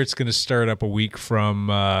pretty sure it's going to start up a week from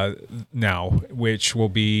now, which will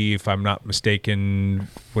be, if I'm not mistaken,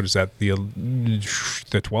 what is that? The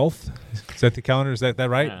 12th? Is that the calendar? Is that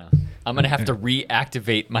right? I'm going to have to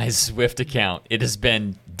reactivate my Zwift account. It has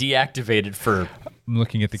been deactivated for I'm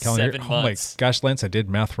looking at the calendar. 7 Oh months. my gosh, Lance, I did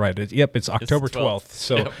math right. Yep, it's October 12th.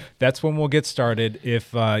 So that's when we'll get started.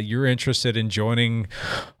 If you're interested in joining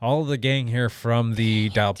all of the gang here from the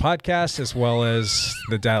Dialed Podcast, as well as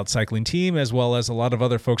the Dialed Cycling team, as well as a lot of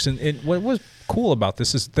other folks. And what was cool about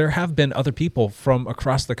this is there have been other people from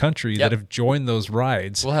across the country that have joined those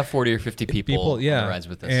rides. We'll have 40 or 50 people on the rides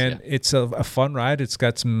with us. And it's a fun ride. It's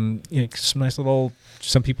got some nice little,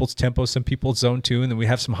 some people's tempo, some people's zone 2, and then we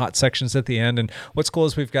have some hot sections at the end. And what's cool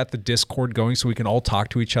is we've got the Discord going so we can all talk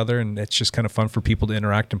to each other, and it's just kind of fun for people to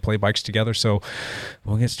interact and play bikes together. So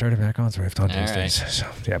we'll get started back on Zwift on Tuesdays. Right. So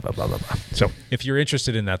yeah, blah, blah, blah, blah. So if you're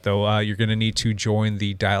interested in that, though, you're going to need to join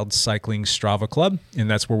the Dialed Cycling Strava Club, and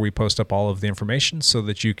that's where we post up all of the information so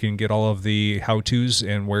that you can get all of the how-tos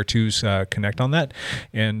and where-tos connect on that.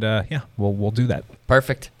 And yeah, we'll do that.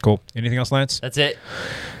 Perfect. Cool. Anything else, Lance? That's it.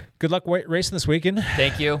 Good luck racing this weekend.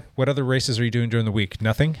 Thank you. What other races are you doing during the week?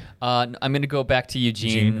 Nothing? I'm going to go back to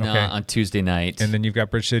Eugene okay. on Tuesday night. And then you've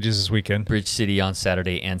got Bridge Cities this weekend. Bridge City on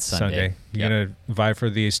Saturday and Sunday. You going to vie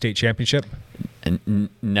for the state championship?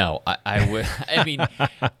 No, I would. I mean,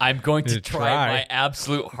 I'm going to try my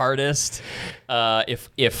absolute hardest.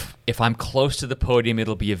 If I'm close to the podium,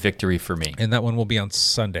 it'll be a victory for me. And that one will be on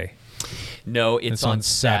Sunday. No, it's on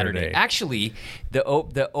Saturday. Actually, the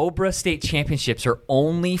OBRA State Championships are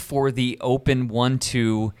only for the Open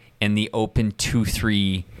 1-2 and the Open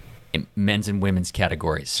 2-3 men's and women's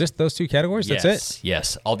categories. Just those 2 categories? Yes, That's it?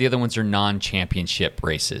 Yes. All the other ones are non-championship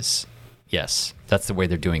races. Yes. That's the way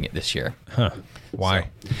they're doing it this year. Huh. Why?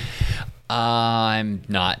 So, I'm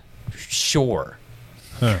not sure.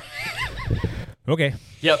 Huh. Okay.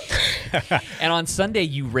 Yep. And on Sunday,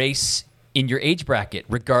 you race in your age bracket,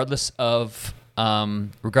 regardless of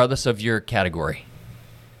your category.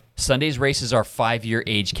 Sunday's races are 5-year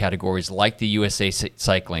age categories, like the USA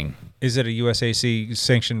Cycling. Is it a USAC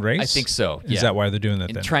sanctioned race? I think so. Is that why they're doing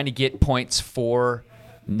that and then? Trying to get points for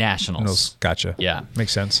nationals. Gotcha. Yeah,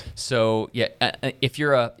 makes sense. So yeah, if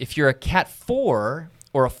you're a Cat 4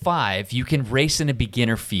 or a 5, you can race in a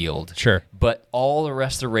beginner field. Sure. But all the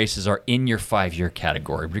rest of the races are in your 5-year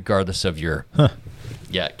category, regardless of your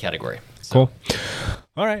category. So. Cool.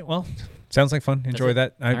 All right. Well, Sounds like fun. Enjoy it.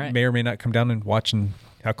 that. I All right. may or may not come down and watch and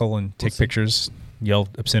heckle and take pictures, yell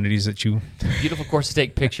obscenities at you. Beautiful course to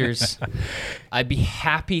take pictures. I'd be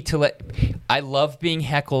happy to I love being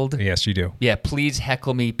heckled. Yes, you do. Yeah, please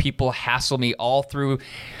heckle me. People hassle me all through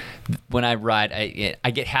when I ride.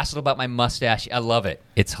 I get hassled about my mustache. I love it.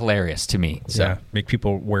 It's hilarious to me. So. Yeah, make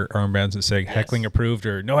people wear armbands that say heckling approved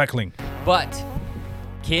or no heckling. But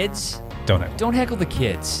kids, Don't heckle the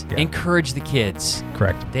kids. Yeah. Encourage the kids.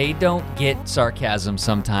 Correct. They don't get sarcasm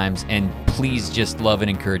sometimes, and please just love and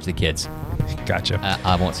encourage the kids. Gotcha.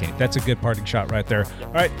 I won't say anything. That's a good parting shot right there.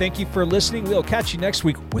 All right, thank you for listening. We'll catch you next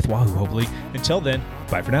week with Wahoo, hopefully. Until then,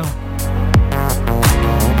 bye for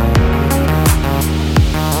now.